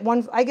 I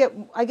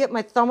get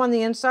my thumb on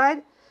the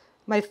inside,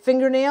 my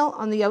fingernail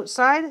on the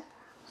outside.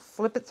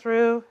 Flip it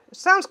through. It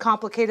sounds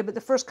complicated, but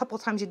the first couple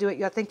of times you do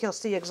it, I think you'll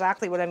see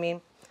exactly what I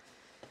mean.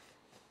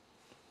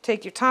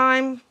 Take your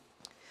time.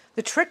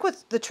 The trick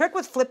with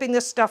flipping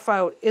this stuff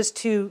out is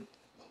to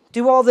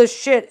do all this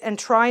shit and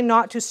try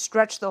not to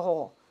stretch the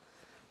hole.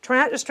 Try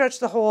not to stretch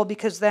the hole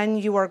because then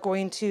you are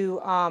going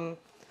to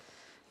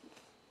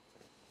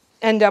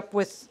end up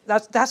with,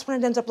 that's when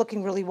it ends up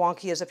looking really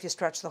wonky, as if you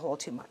stretch the hole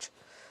too much.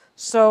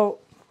 So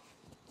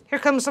here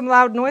comes some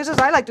loud noises.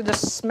 I like to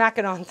just smack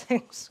it on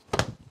things.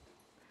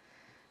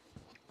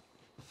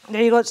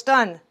 There you go, it's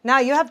done. Now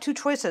you have two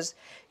choices.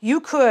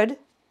 You could,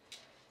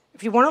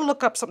 if you want to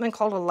look up something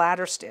called a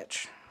ladder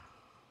stitch,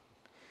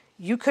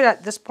 you could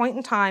at this point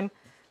in time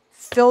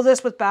fill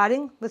this with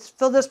batting,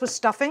 fill this with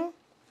stuffing,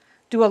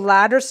 do a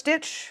ladder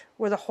stitch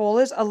where the hole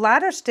is. A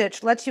ladder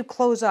stitch lets you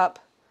close up.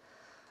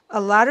 A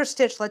ladder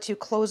stitch lets you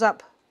close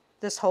up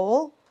this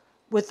hole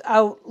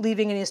without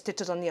leaving any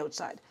stitches on the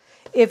outside.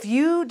 If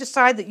you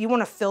decide that you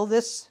want to fill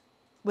this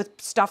with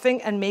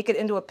stuffing and make it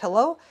into a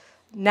pillow,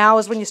 now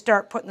is when you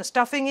start putting the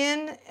stuffing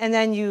in, and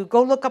then you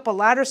go look up a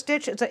ladder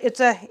stitch.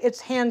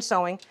 It's hand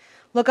sewing.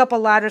 Look up a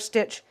ladder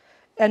stitch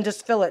and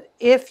just fill it.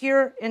 If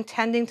you're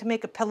intending to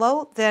make a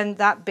pillow, then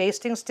that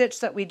basting stitch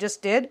that we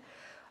just did,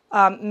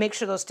 make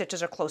sure those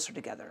stitches are closer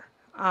together.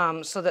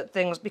 So that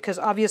things, because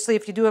obviously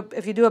if you do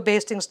a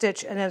basting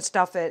stitch and then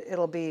stuff it,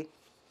 it'll be.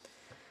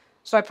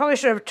 So I probably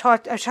should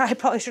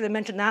have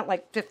mentioned that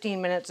like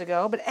 15 minutes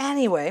ago. But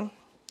anyway,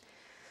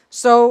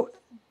 so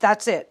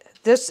that's it.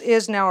 This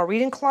is now a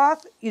reading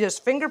cloth. You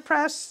just finger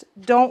press.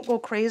 Don't go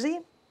crazy.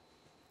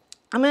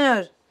 I'm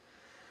gonna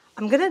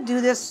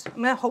do this.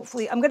 I'm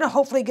gonna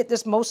hopefully get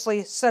this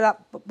mostly set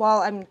up while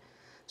I'm.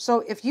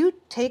 So if you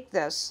take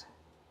this,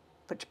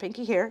 put your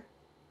pinky here,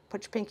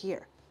 put your pinky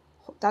here.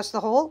 That's the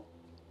hole.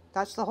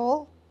 That's the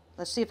hole.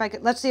 Let's see if I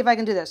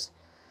can do this.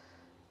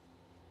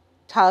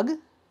 Tug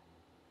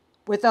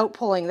without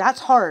pulling.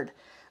 That's hard.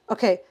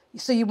 Okay,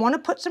 so you want to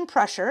put some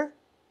pressure,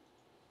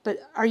 but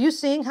are you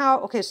seeing how,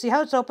 okay, see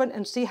how it's open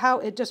and see how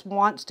it just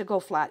wants to go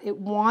flat. It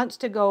wants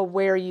to go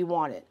where you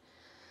want it.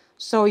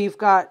 So you're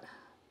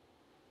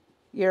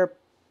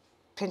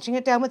pinching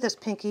it down with this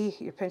pinky,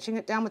 you're pinching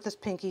it down with this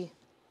pinky.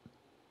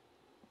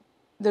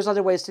 There's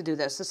other ways to do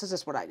this. This is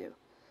just what I do.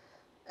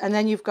 And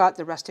then you've got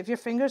the rest of your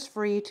fingers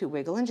free to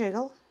wiggle and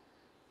jiggle.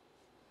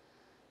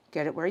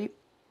 Get it where you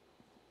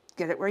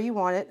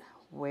want it.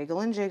 Wiggle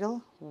and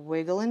jiggle,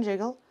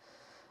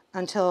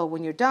 until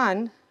when you're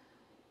done,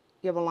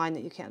 you have a line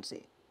that you can't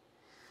see.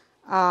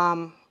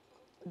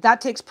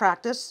 That takes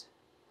practice.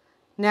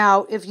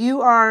 Now, if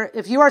you are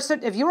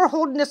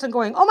holding this and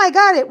going, oh my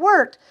God, it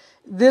worked.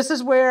 This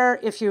is where,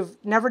 if you've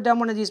never done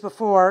one of these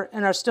before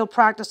and are still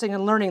practicing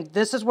and learning,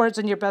 this is where it's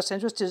in your best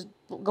interest to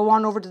go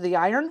on over to the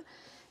iron,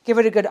 give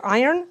it a good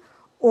iron,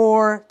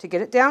 or to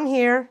get it down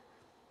here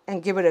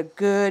and give it a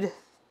good,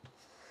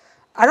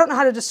 I don't know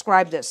how to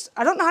describe this.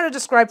 I don't know how to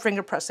describe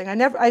finger pressing.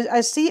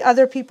 I see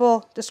other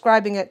people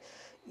describing it.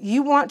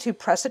 You want to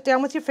press it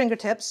down with your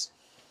fingertips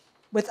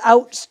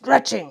without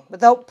stretching,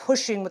 without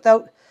pushing,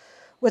 without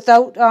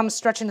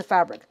stretching the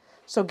fabric.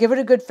 So give it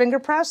a good finger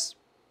press.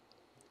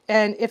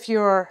 And if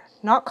you're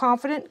not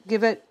confident,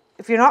 give it.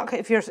 If you're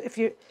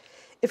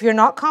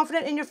not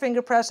confident in your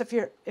finger press, if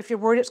you're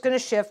worried it's going to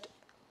shift,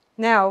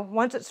 now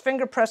once it's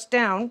finger pressed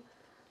down,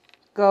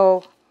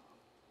 go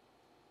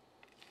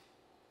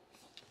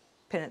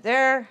pin it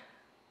there.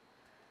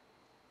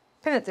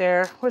 Pin it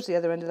there. Where's the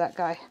other end of that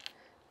guy?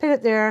 Pin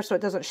it there so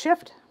it doesn't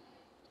shift.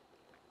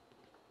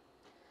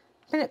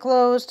 Pin it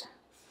closed.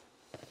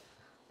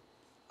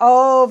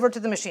 Over to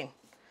the machine.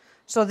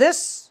 So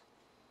this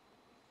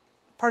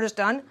part is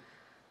done.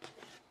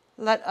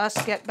 Let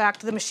us get back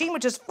to the machine,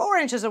 which is 4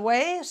 inches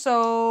away.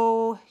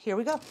 So here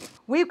we go.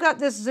 We've got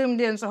this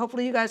zoomed in, so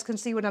hopefully you guys can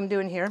see what I'm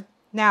doing here.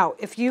 Now,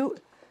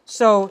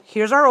 so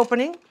here's our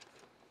opening.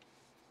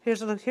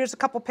 Here's a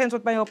couple pins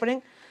with my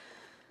opening.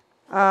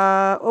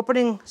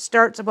 Opening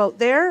starts about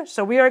there.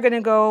 So we are going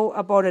to go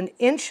about 1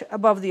 inch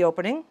above the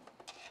opening.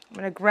 I'm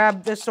going to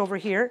grab this over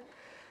here.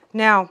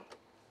 Now,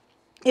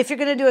 if you're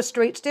going to do a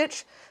straight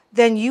stitch,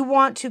 then you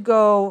want to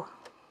go,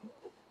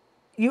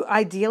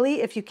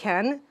 ideally, if you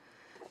can,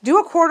 do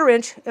a 1/4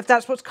 inch if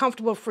that's what's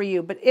comfortable for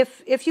you. But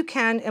if you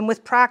can, and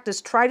with practice,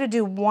 try to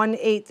do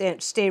 1/8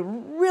 inch. Stay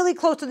really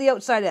close to the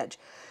outside edge.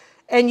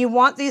 And you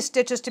want these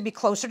stitches to be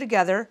closer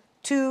together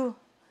to,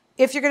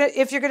 if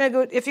you're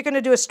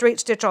gonna do a straight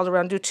stitch all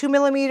around, do 2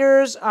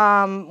 millimeters,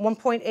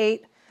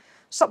 1.8,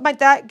 something like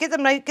that. Get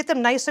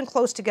them nice and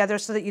close together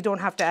so that you don't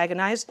have to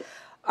agonize.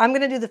 I'm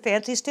going to do the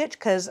fancy stitch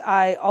because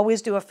I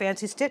always do a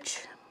fancy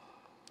stitch.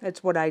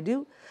 It's what I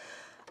do.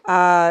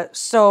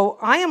 So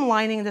I am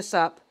lining this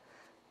up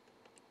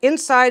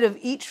inside of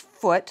each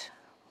foot.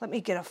 Let me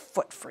get a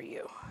foot for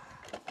you.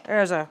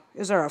 Is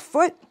there a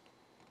foot?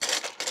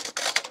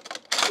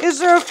 Is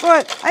there a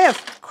foot? I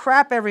have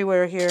crap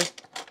everywhere here.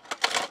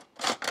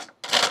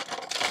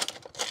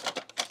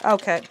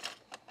 Okay.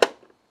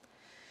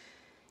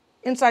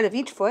 Inside of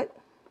each foot,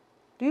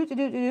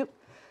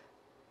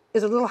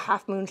 is a little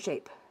half moon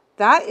shape.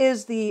 That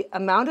is the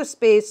amount of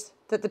space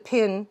that the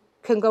pin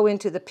can go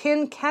into. The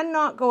pin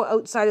cannot go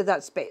outside of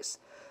that space.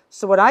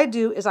 So what I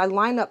do is I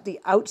line up the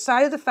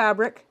outside of the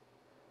fabric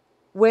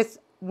with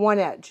one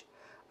edge.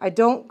 I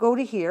don't go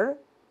to here.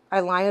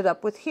 I line it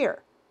up with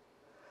here.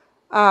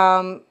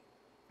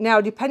 Now,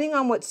 depending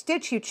on what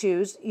stitch you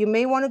choose, you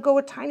may want to go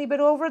a tiny bit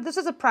over. This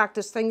is a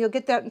practice thing. You'll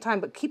get that in time.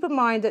 But keep in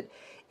mind that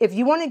if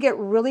you want to get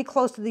really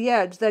close to the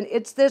edge, then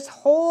it's this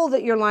hole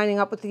that you're lining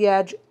up with the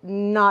edge,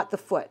 not the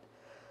foot.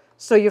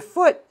 So your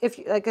foot,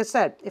 like I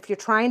said, if you're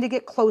trying to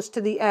get close to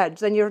the edge,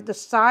 then the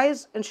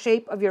size and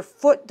shape of your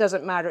foot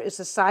doesn't matter. It's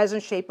the size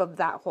and shape of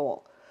that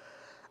hole.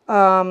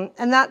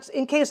 And that's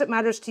in case it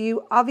matters to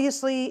you.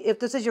 Obviously, if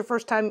this is your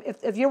first time,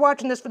 if you're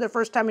watching this for the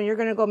first time and you're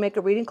going to go make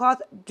a reading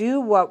cloth,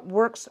 do what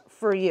works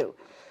for you.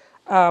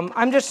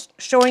 I'm just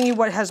showing you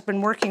what has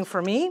been working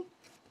for me.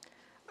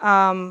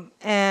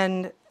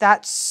 And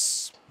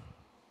that's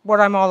what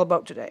I'm all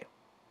about today.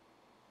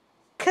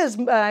 Because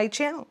my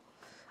channel,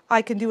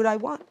 I can do what I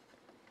want.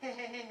 She's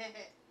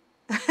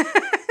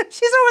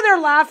over there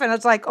laughing.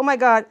 It's like, oh my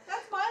God.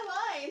 That's my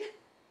line.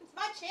 It's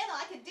my channel.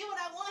 I can do what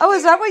I want. Oh,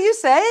 is that what you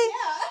say?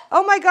 Yeah.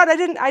 Oh my God,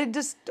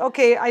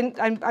 okay, I've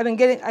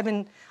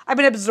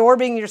been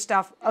absorbing your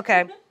stuff.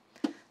 Okay.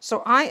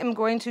 So I am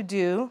going to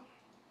do,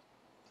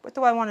 what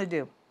do I want to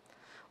do?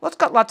 Well, it's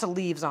got lots of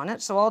leaves on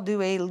it, so I'll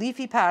do a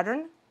leafy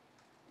pattern.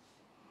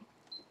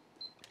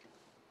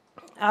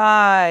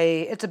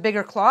 It's a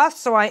bigger cloth,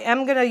 so I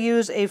am going to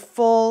use a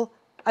full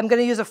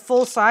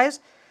size.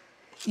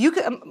 You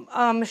can,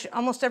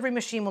 almost every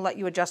machine will let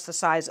you adjust the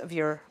size of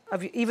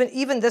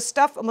even this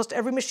stuff. Almost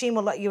every machine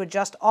will let you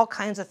adjust all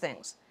kinds of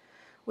things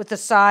with the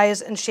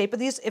size and shape of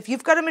these. If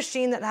you've got a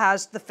machine that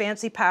has the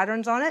fancy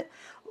patterns on it,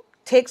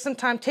 take some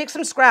time, take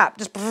some scrap,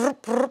 just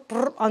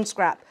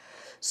unscrap.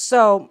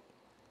 So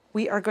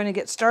we are going to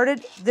get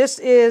started. This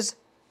is,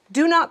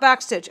 do not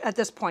backstitch at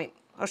this point.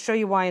 I'll show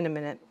you why in a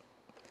minute.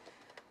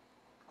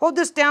 Hold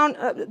this down.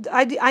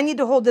 I need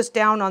to hold this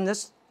down on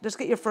this. Just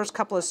get your first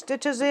couple of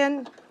stitches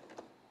in.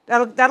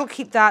 That'll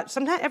keep that.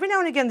 Sometimes, every now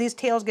and again, these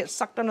tails get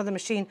sucked under the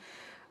machine.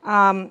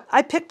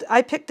 I picked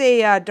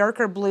a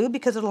darker blue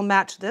because it'll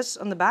match this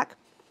on the back.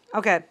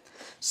 Okay,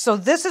 so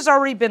this has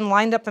already been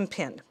lined up and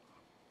pinned.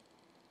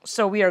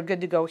 So we are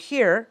good to go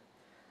here.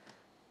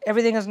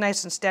 Everything is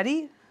nice and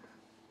steady.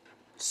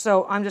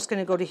 So I'm just going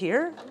to go to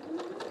here.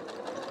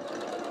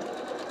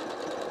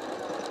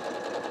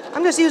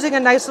 I'm just using a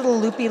nice little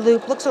loopy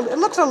loop. It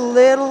looks a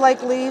little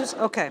like leaves.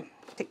 Okay,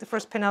 take the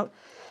first pin out.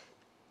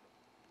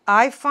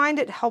 I find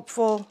it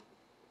helpful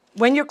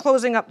when you're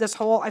closing up this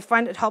hole, I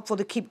find it helpful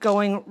to keep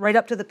going right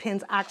up to the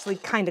pins actually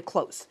kind of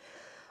close.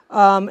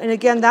 And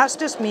again, that's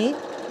just me.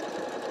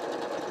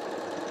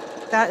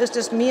 That is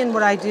just me and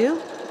what I do.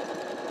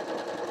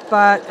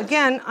 But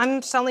again,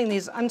 I'm selling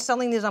these on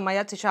my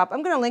Etsy shop.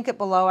 I'm going to link it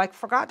below. I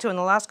forgot to in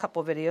the last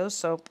couple of videos,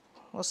 so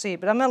we'll see.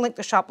 But I'm going to link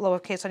the shop below in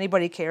case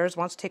anybody cares,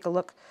 wants to take a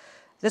look.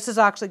 This is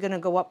actually going to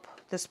go up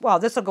this will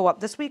go up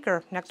this week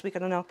or next week, I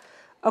don't know.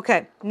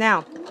 Okay,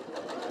 now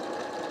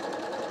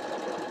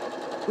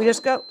we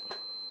just go.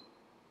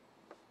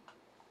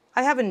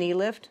 I have a knee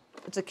lift.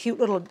 It's a cute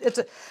little,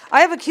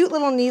 I have a cute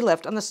little knee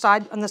lift on the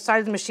side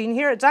of the machine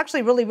here. It's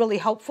actually really, really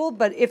helpful,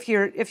 but if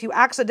you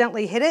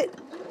accidentally hit it,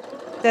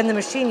 then the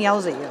machine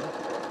yells at you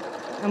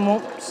and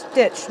won't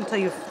stitch until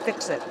you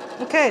fix it.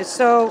 Okay,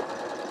 so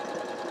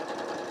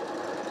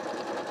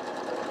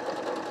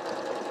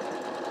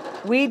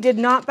we did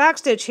not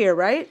backstitch here,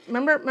 right?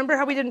 Remember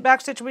how we didn't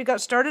backstitch when we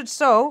got started?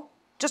 So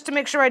just to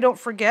make sure I don't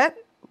forget,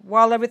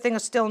 while everything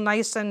is still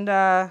nice and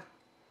let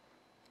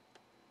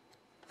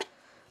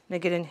me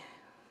get in.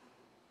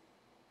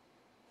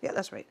 Yeah,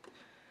 that's right.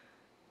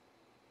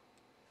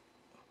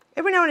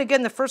 Every now and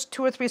again, the first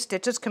 2 or 3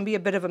 stitches can be a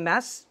bit of a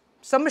mess.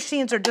 Some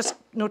machines are just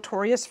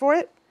notorious for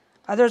it.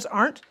 Others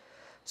aren't.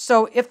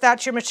 So if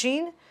that's your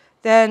machine,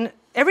 then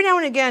every now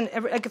and again,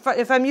 like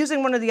if I'm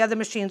using one of the other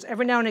machines,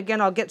 every now and again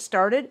I'll get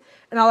started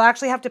and I'll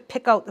actually have to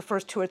pick out the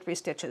first 2 or 3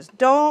 stitches.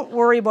 Don't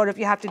worry about if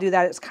you have to do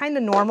that. It's kind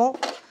of normal.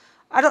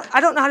 I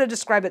don't know how to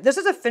describe it. This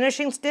is a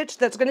finishing stitch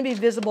that's going to be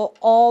visible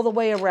all the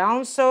way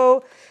around.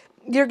 So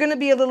you're going to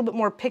be a little bit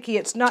more picky.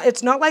 It's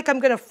not like I'm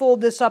going to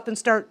fold this up and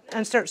start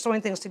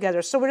sewing things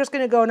together. So we're just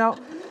going to go now.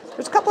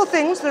 There's a couple of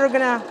things that are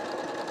going to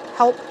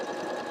help,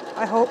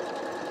 I hope.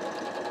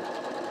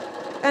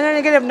 And then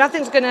again, if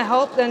nothing's going to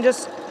help, then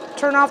just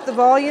turn off the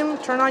volume,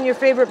 turn on your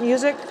favorite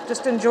music,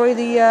 just enjoy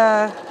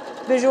the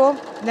visual.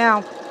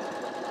 Now,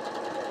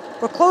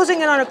 we're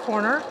closing in on a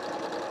corner,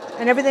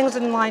 and everything's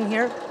in line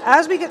here.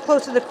 As we get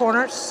close to the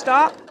corner,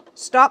 stop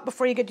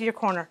before you get to your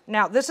corner.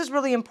 Now, this is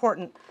really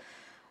important.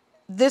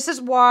 This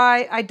is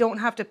why I don't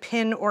have to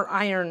pin or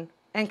iron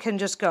and can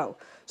just go.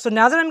 So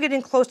now that I'm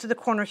getting close to the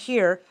corner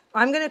here,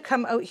 I'm going to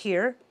come out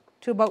here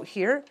to about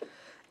here,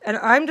 and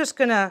I'm just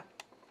going to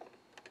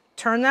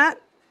turn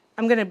that.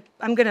 I'm going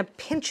to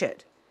pinch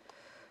it.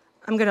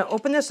 I'm going to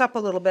open this up a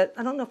little bit.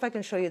 I don't know if I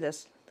can show you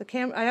this.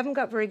 I haven't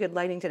got very good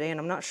lighting today, and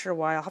I'm not sure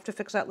why. I'll have to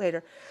fix that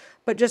later.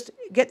 But just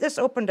get this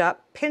opened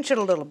up, pinch it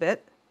a little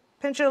bit,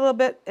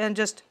 and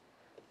just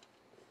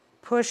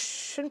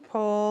push and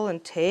pull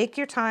and take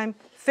your time.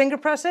 Finger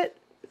press it.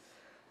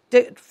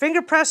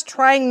 Finger press,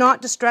 trying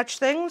not to stretch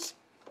things.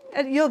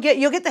 And you'll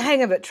get the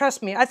hang of it.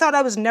 Trust me. I thought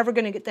I was never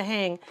going to get the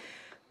hang.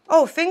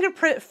 Oh, finger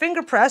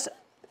press,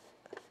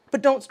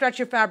 but don't stretch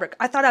your fabric.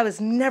 I thought I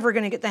was never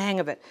going to get the hang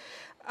of it.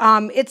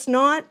 It's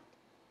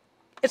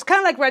kind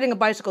of like riding a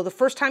bicycle. The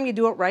first time you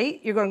do it right,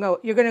 you're going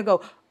to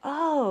go,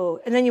 oh,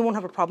 and then you won't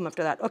have a problem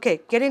after that.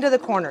 Okay, getting to the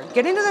corner.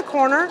 Getting to the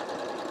corner,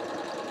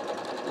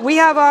 we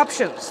have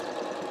options.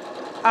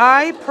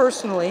 I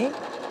personally,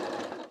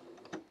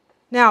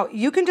 now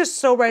you can just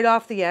sew right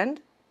off the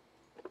end,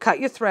 cut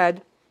your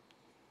thread,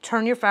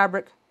 turn your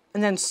fabric,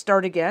 and then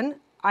start again.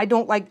 I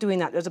don't like doing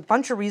that. There's a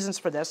bunch of reasons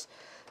for this.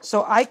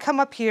 So I come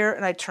up here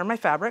and I turn my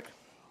fabric.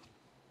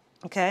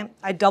 Okay,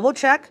 I double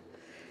check.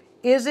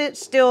 Is it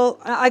still,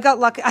 I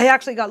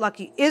actually got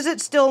lucky. Is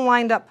it still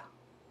lined up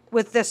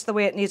with this the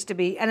way it needs to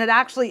be? And it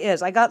actually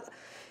is.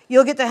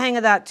 You'll get the hang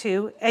of that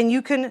too. And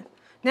you can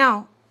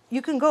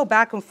go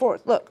back and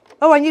forth. Look,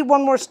 oh, I need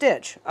one more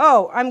stitch.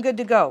 Oh, I'm good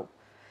to go.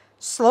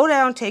 Slow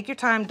down, take your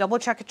time, double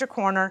check at your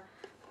corner.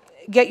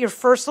 Get your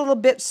first little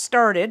bit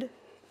started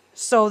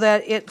so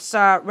that it's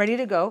ready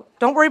to go.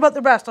 Don't worry about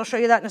the rest. I'll show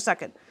you that in a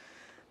second.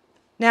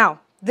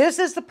 Now, this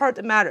is the part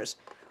that matters.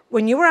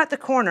 When you were at the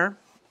corner,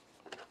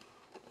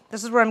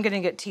 this is where I'm going to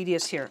get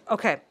tedious here.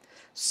 Okay,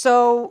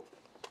 so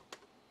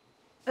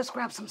let's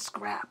grab some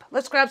scrap.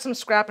 Let's grab some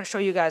scrap and show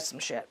you guys some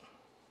shit.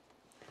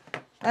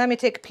 Let me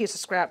take a piece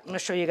of scrap. I'm going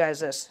to show you guys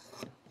this.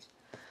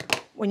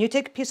 When you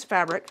take a piece of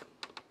fabric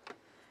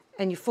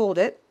and you fold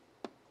it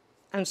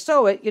and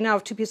sew it, you now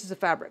have 2 pieces of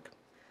fabric.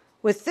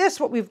 With this,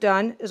 what we've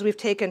done is we've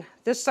taken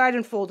this side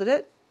and folded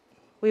it.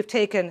 We've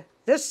taken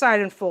this side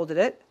and folded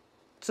it.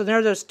 So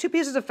there's 2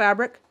 pieces of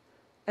fabric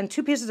and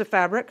 2 pieces of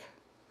fabric.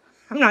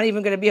 I'm not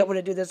even going to be able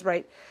to do this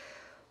right.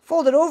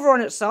 Fold it over on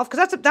itself,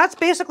 because that's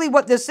basically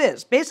what this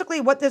is. Basically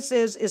what this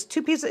is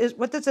 2 pieces.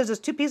 What this is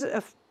 2 pieces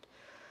of,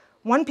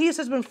 one piece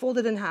has been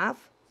folded in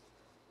half.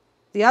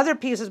 The other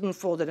piece has been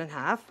folded in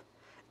half.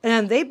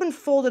 And they've been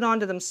folded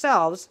onto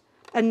themselves.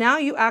 And now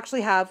you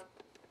actually have,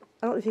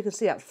 I don't know if you can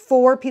see that,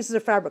 4 pieces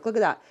of fabric. Look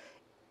at that.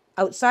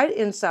 Outside,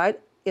 inside,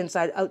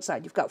 inside,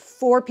 outside. You've got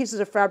 4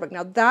 pieces of fabric.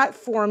 Now that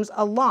forms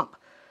a lump.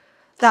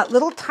 That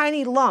little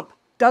tiny lump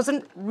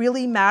doesn't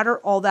really matter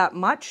all that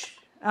much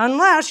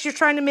unless you're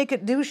trying to make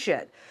it do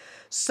shit.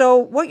 So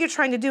what you're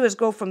trying to do is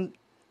go from,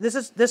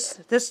 this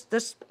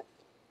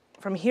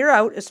from here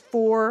out is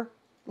 4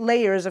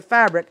 layers of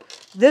fabric.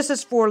 This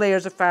is 4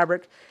 layers of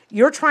fabric.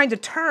 You're trying to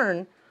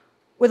turn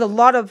with a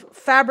lot of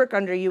fabric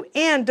under you.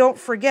 And don't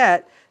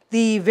forget,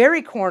 the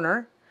very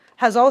corner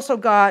has also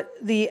got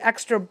the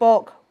extra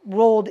bulk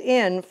rolled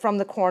in from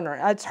the corner.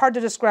 It's hard to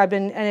describe,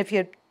 and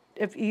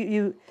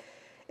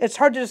it's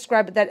hard to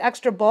describe, but that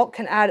extra bulk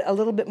can add a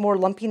little bit more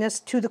lumpiness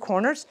to the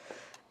corners.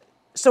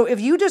 So if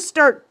you just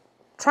start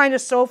trying to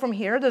sew from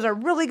here, there's a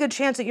really good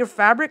chance that your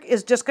fabric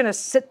is just going to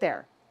sit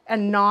there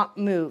and not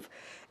move.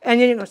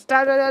 And then you go,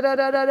 da, da, da,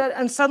 da, da, da,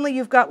 and suddenly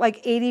you've got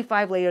like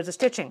 85 layers of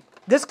stitching.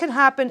 This can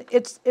happen.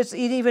 It's an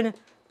even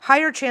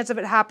higher chance of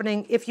it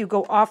happening if you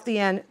go off the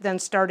end, then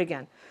start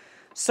again.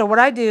 So what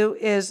I do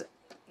is,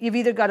 you've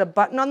either got a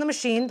button on the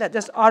machine that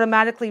just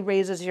automatically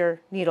raises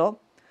your needle,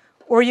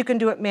 or you can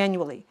do it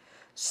manually.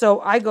 So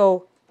I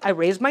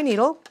raise my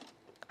needle,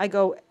 I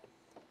go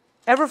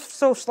ever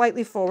so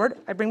slightly forward,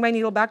 I bring my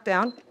needle back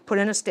down, put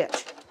in a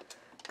stitch.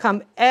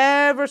 Come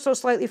ever so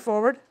slightly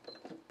forward,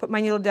 put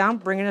my needle down,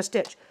 bring in a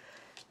stitch.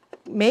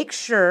 Make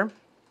sure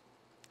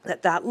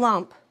that that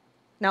lump,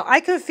 now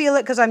I can feel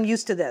it because I'm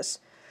used to this.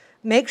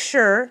 Make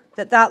sure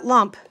that that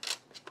lump,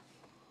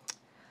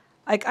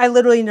 I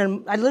literally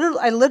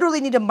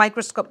need a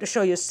microscope to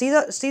show you. See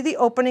the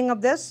opening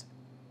of this?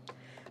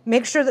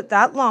 Make sure that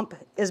that lump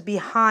is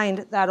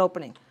behind that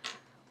opening.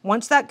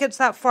 Once that gets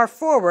that far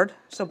forward,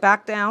 so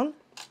back down,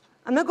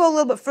 I'm going to go a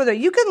little bit further.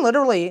 You can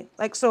literally,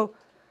 like so,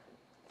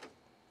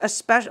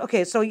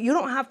 okay, so you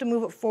don't have to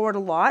move it forward a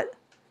lot.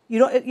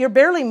 You're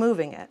barely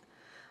moving it.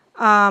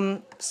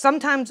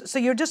 Sometimes, so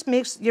you're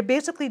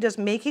basically just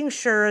making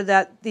sure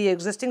that the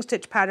existing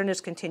stitch pattern is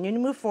continuing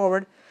to move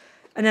forward.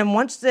 And then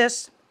once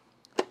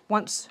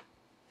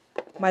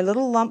my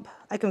little lump,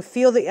 I can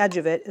feel the edge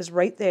of it is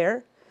right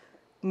there.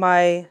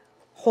 My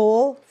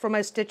hole for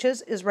my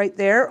stitches is right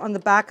there on the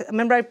back.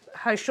 Remember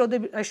I showed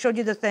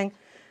you the thing.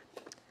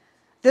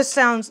 This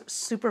sounds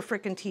super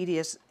freaking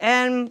tedious.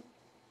 And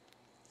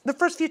the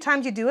first few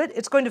times you do it,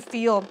 it's going to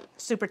feel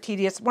super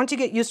tedious. Once you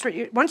get used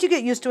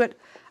to it,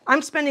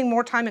 I'm spending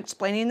more time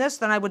explaining this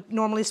than I would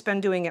normally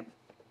spend doing it.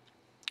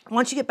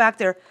 Once you get back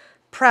there,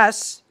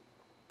 press,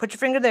 put your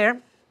finger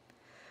there.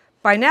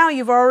 By now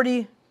you've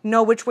already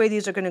know which way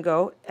these are going to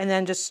go, and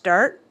then just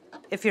start.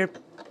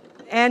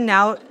 And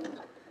now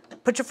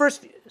put your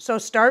so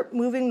start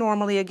moving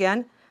normally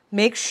again.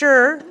 Make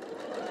sure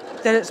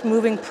that it's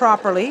moving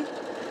properly.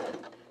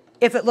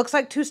 If it looks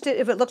like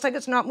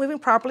it's not moving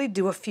properly,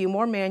 do a few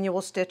more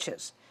manual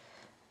stitches.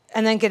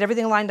 And then get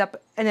everything lined up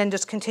and then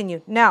just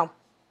continue. Now,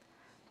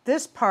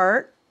 this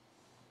part,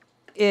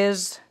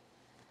 let's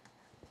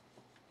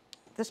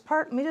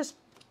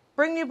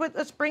bring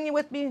you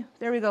with me.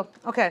 There we go.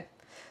 Okay.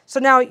 So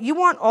now you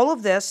want all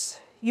of this,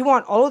 you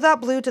want all of that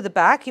blue to the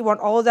back, you want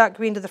all of that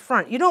green to the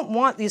front. You don't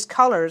want these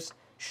colors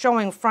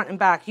showing front and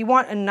back. You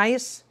want a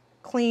nice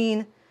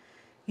clean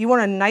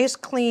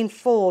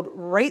fold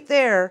right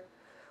there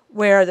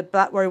where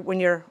when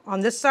you're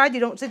on this side you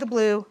don't see the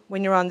blue,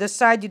 when you're on this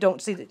side you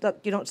don't see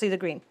the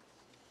green.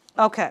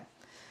 Okay.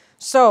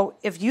 So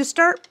if you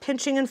start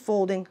pinching and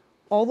folding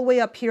all the way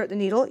up here at the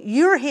needle,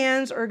 your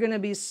hands are going to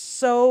be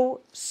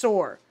so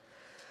sore.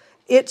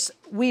 It's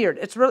weird.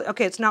 It's really,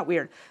 okay, it's not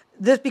weird.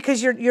 This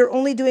because you're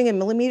only doing a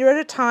millimeter at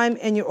a time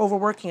and you're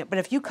overworking it. But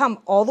if you come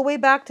all the way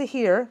back to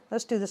here,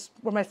 let's do this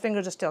where my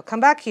fingers are still. Come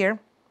back here,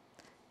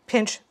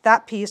 pinch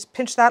that piece,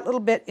 pinch that little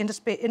bit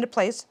into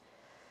place.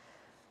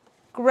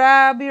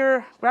 Grab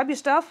your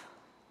stuff.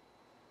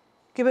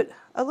 Give it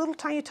a little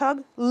tiny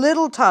tug.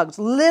 Little tugs.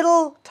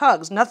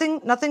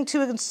 Nothing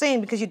too insane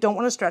because you don't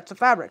want to stretch the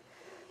fabric.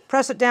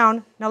 Press it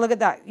down. Now look at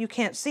that. You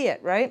can't see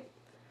it, right?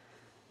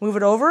 Move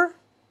it over.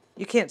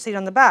 You can't see it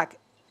on the back.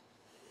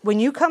 When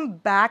you come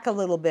back a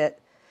little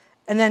bit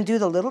and then do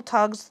the little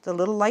tugs, the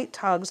little light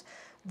tugs,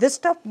 this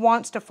stuff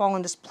wants to fall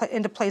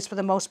into place for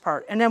the most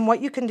part. And then what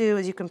you can do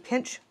is you can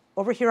pinch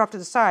over here off to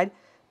the side,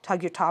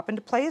 tug your top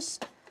into place,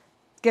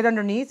 get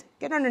underneath,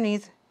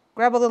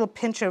 grab a little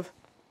pinch of,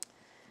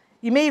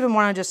 you may even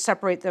want to just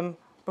separate them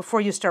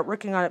before you start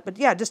working on it. But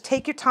yeah, just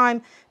take your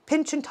time,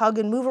 pinch and tug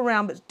and move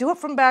around, but do it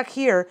from back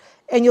here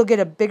and you'll get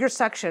a bigger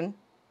section.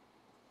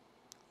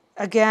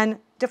 Again,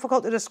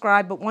 difficult to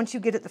describe, but once you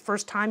get it the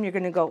first time, you're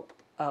going to go,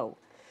 oh.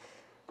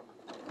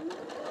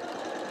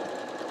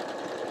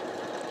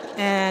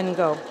 And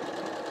go.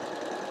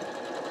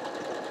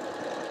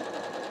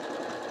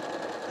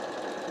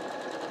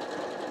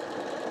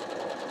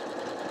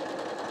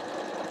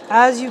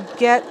 As you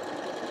get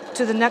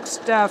to the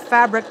next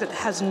fabric that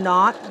has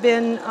not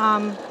been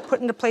put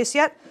into place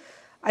yet,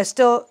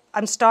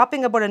 I'm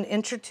stopping about an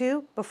inch or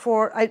two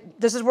before,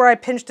 this is where I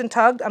pinched and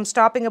tugged, I'm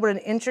stopping about an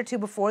inch or two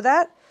before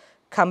that.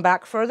 Come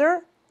back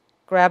further,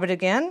 grab it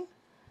again.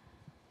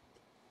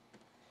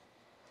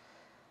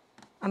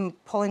 I'm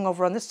pulling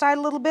over on this side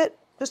a little bit,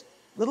 just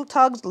little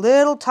tugs,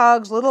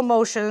 little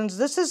motions.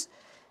 This is,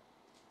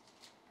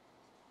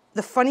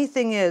 the funny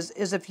thing is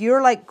if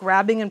you're like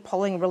grabbing and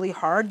pulling really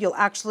hard, you'll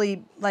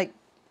actually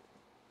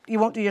you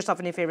won't do yourself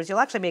any favors. You'll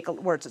actually make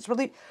it worse. It's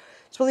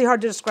really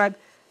hard to describe.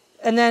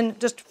 And then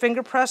just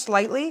finger press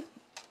lightly.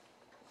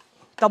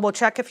 Double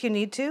check if you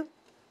need to.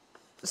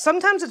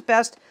 Sometimes it's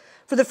best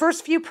For the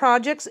first few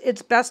projects,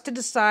 it's best to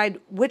decide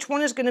which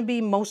one is going to be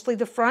mostly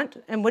the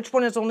front and which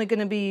one is only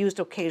going to be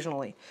used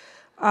occasionally.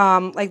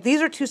 Like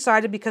these are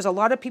two-sided because a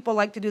lot of people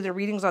like to do their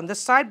readings on this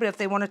side, but if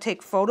they want to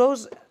take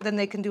photos, then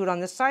they can do it on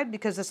this side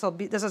because this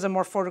is a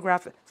more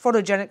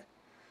photogenic.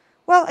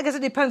 Well, I guess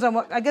it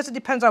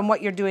depends on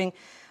what you're doing.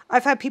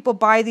 I've had people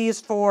buy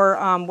these for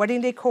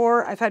wedding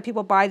decor. I've had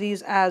people buy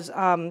these as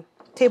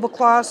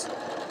tablecloths.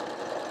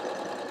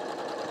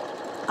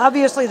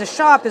 Obviously, the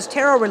shop is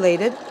tarot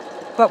related,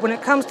 but when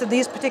it comes to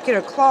these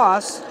particular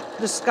cloths,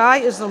 the sky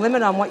is the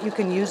limit on what you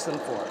can use them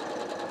for.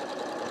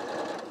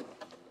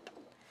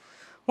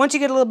 Once you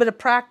get a little bit of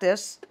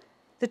practice,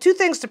 the two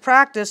things to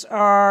practice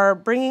are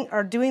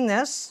doing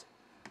this.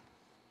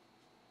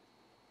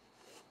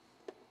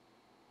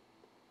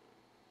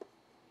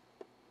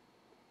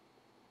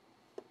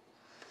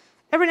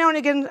 Every now and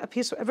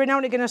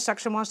again, a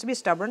section wants to be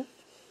stubborn.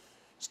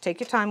 Just take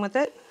your time with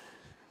it.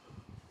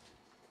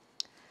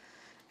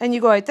 And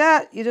you go like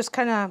that. You just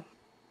kind of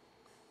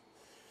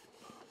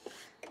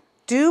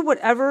do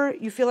whatever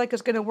you feel like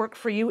is going to work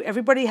for you.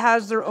 Everybody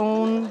has their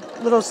own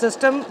little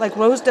system. Like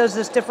Rose does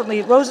this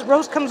differently.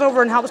 Rose comes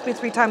over and helps me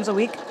 3 times a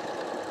week.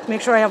 Make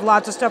sure I have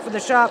lots of stuff for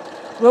the shop.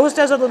 Rose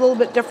does it a little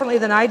bit differently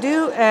than I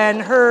do,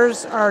 and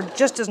hers are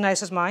just as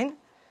nice as mine.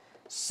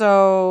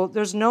 So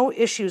there's no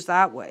issues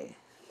that way.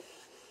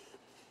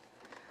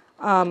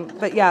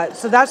 But yeah,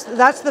 so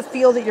that's the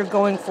feel that you're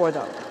going for,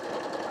 though.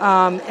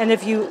 And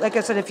if you, like I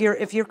said,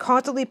 if you're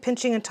constantly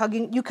pinching and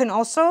tugging, you can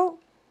also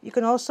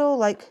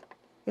like,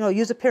 you know,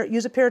 use a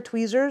pair of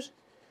tweezers.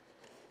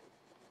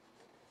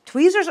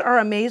 Tweezers are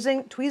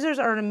amazing. Tweezers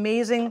are an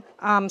amazing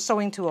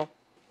sewing tool.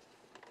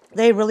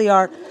 They really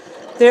are.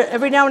 They're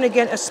every now and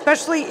again,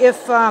 especially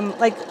if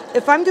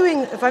if I'm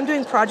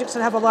doing projects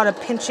that have a lot of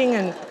pinching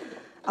and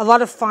a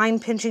lot of fine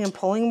pinching and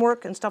pulling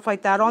work and stuff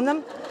like that on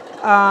them.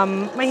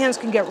 My hands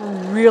can get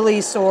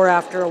really sore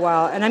after a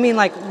while, and I mean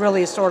like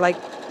really sore, like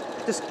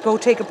just go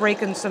take a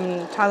break and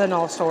some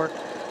Tylenol sore.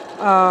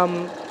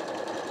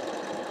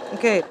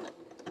 Okay,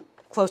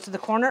 close to the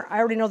corner. I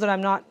already know that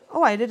I'm not.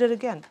 Oh, I did it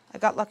again. I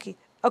got lucky.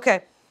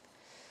 Okay.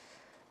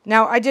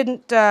 Now I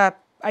didn't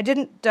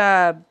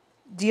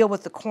deal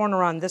with the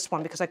corner on this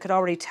one because I could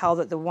already tell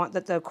that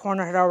the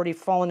corner had already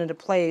fallen into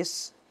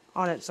place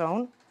on its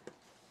own.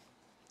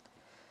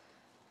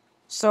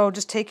 So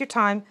just take your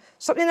time.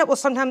 Something that will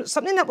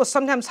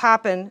sometimes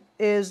happen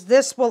is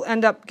this will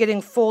end up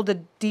getting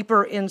folded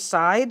deeper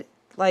inside,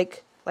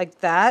 like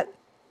that.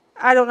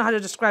 I don't know how to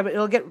describe it.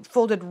 It'll get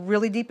folded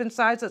really deep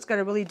inside, so it's got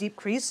a really deep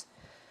crease.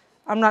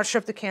 I'm not sure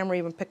if the camera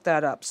even picked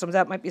that up, so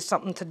that might be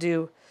something to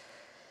do.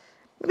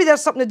 Maybe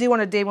that's something to do on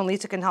a day when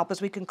Lisa can help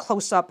us. We can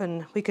close up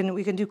and we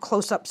can do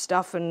close up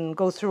stuff and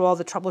go through all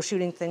the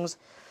troubleshooting things.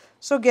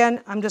 So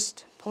again, I'm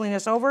just pulling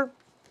this over.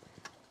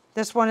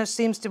 This one, it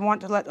seems to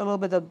want to let a little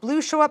bit of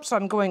blue show up, so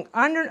I'm going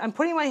under. I'm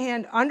putting my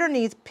hand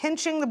underneath,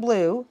 pinching the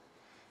blue,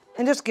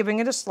 and just giving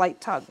it a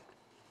slight tug.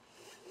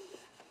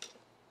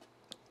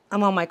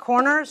 I'm on my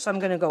corner, so I'm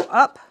going to go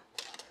up,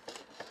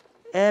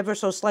 ever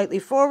so slightly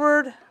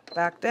forward,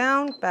 back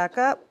down, back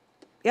up.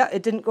 Yeah,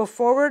 it didn't go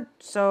forward,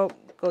 so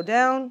go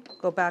down,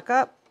 go back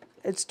up.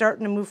 It's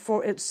starting to move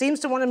forward. It seems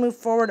to want to move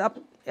forward up.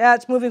 Yeah,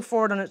 it's moving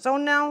forward on its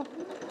own now.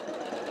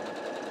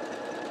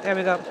 There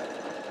we go.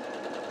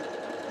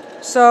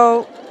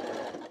 So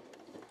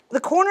the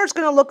corner's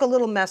going to look a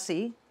little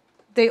messy.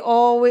 They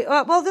always,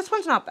 well, this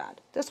one's not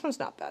bad. This one's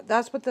not bad.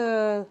 That's what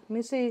let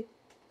me see.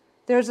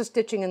 There's a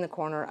stitching in the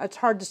corner. It's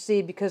hard to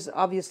see because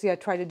obviously I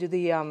try to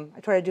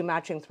do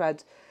matching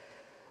threads.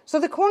 So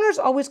the corner's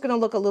always going to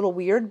look a little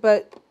weird,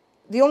 but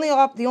the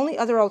only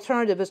other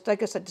alternative is,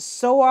 like I said, to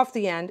sew off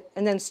the end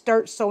and then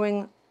start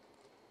sewing,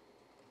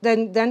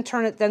 then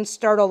turn it, then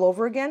start all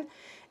over again.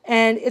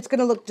 And it's going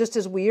to look just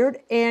as weird,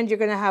 and you're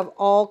going to have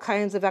all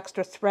kinds of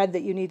extra thread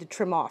that you need to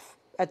trim off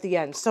at the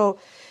end. So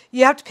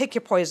you have to pick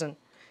your poison.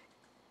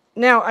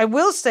 Now, I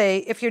will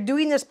say, if you're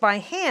doing this by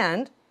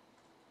hand,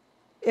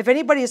 if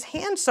anybody is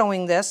hand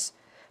sewing this,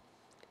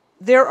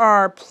 there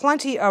are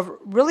plenty of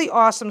really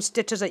awesome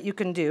stitches that you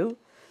can do.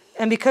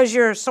 And because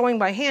you're sewing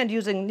by hand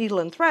using needle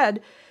and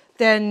thread,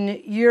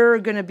 then you're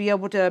going to be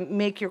able to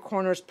make your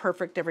corners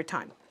perfect every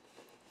time.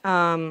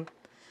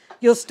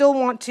 You'll still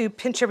want to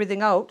pinch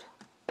everything out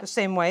the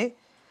same way.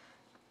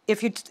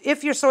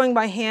 If you're sewing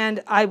by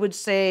hand, I would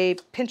say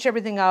pinch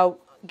everything out,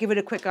 give it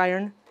a quick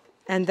iron,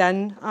 and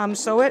then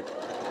sew it.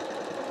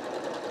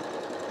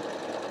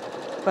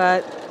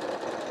 But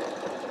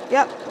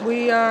yep,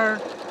 we are.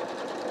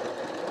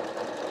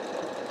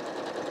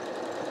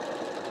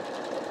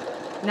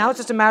 Now it's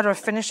just a matter of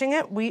finishing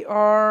it.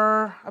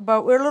 We're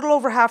a little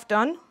over half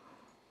done.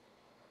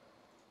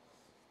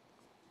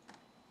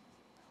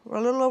 We're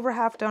a little over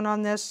half done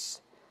on this.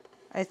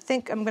 I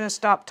think I'm going to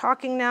stop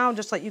talking now,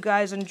 just let you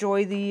guys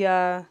enjoy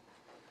the,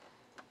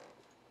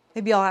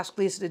 maybe I'll ask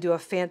Lisa to do a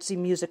fancy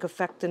music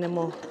effect and then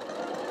we'll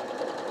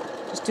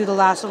just do the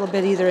last little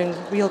bit either in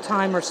real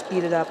time or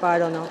speed it up. I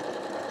don't know.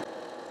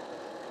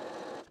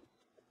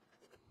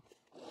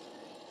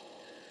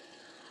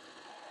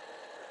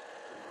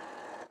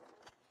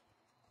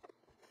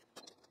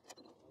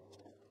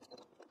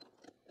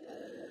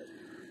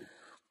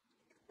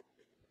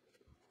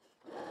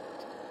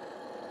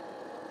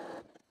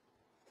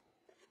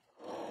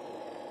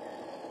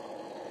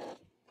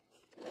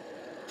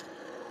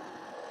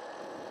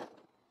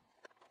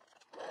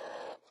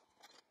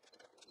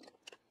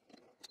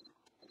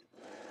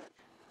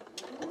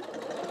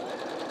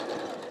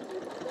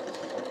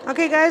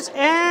 Okay guys,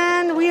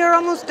 and we are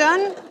almost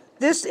done.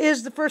 This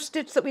is the first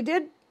stitch that we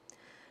did.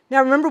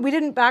 Now remember, we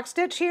didn't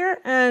backstitch here,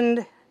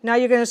 and now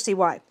you're going to see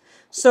why.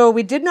 So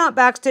we did not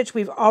backstitch.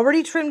 We've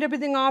already trimmed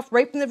everything off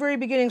right from the very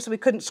beginning so we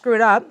couldn't screw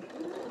it up.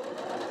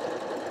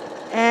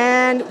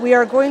 And we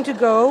are going to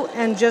go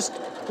and just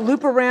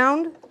loop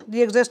around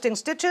the existing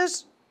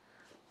stitches.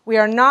 We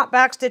are not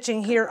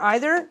backstitching here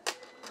either.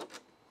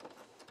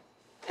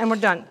 And we're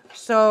done.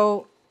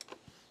 So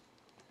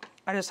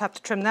I just have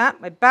to trim that.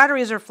 My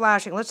batteries are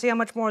flashing. Let's see how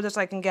much more of this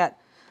I can get.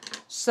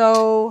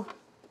 So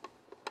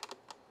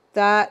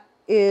that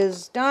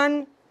is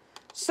done.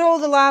 So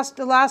the last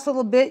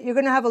little bit, you're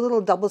going to have a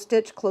little double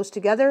stitch close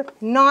together.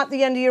 Not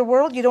the end of your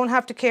world. You don't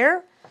have to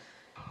care.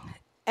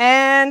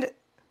 And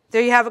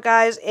there you have it,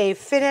 guys. A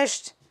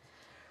finished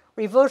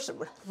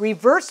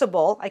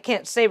reversible. I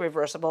can't say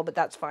reversible, but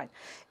that's fine.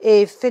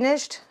 A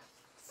finished,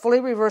 fully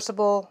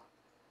reversible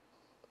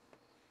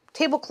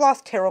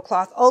tablecloth, tarot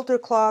cloth, altar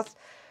cloth.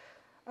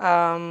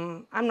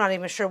 I'm not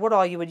even sure what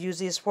all you would use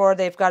these for.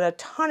 They've got a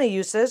ton of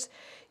uses.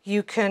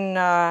 You can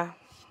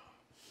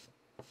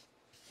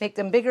make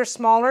them bigger,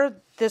 smaller.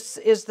 This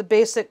is the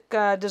basic.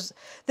 This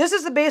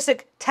is the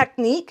basic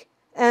technique,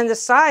 and the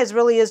size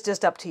really is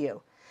just up to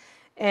you.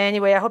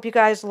 Anyway, I hope you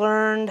guys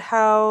learned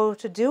how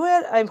to do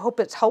it. I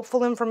hope it's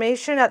helpful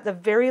information at the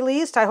very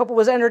least. I hope it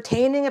was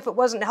entertaining if it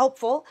wasn't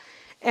helpful.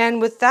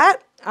 And with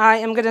that, I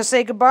am going to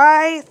say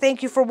goodbye.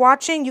 Thank you for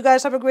watching. You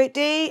guys have a great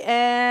day.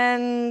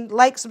 And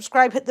like,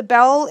 subscribe, hit the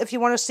bell if you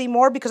want to see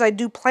more, because I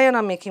do plan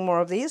on making more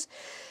of these.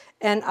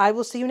 And I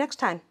will see you next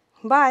time.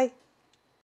 Bye.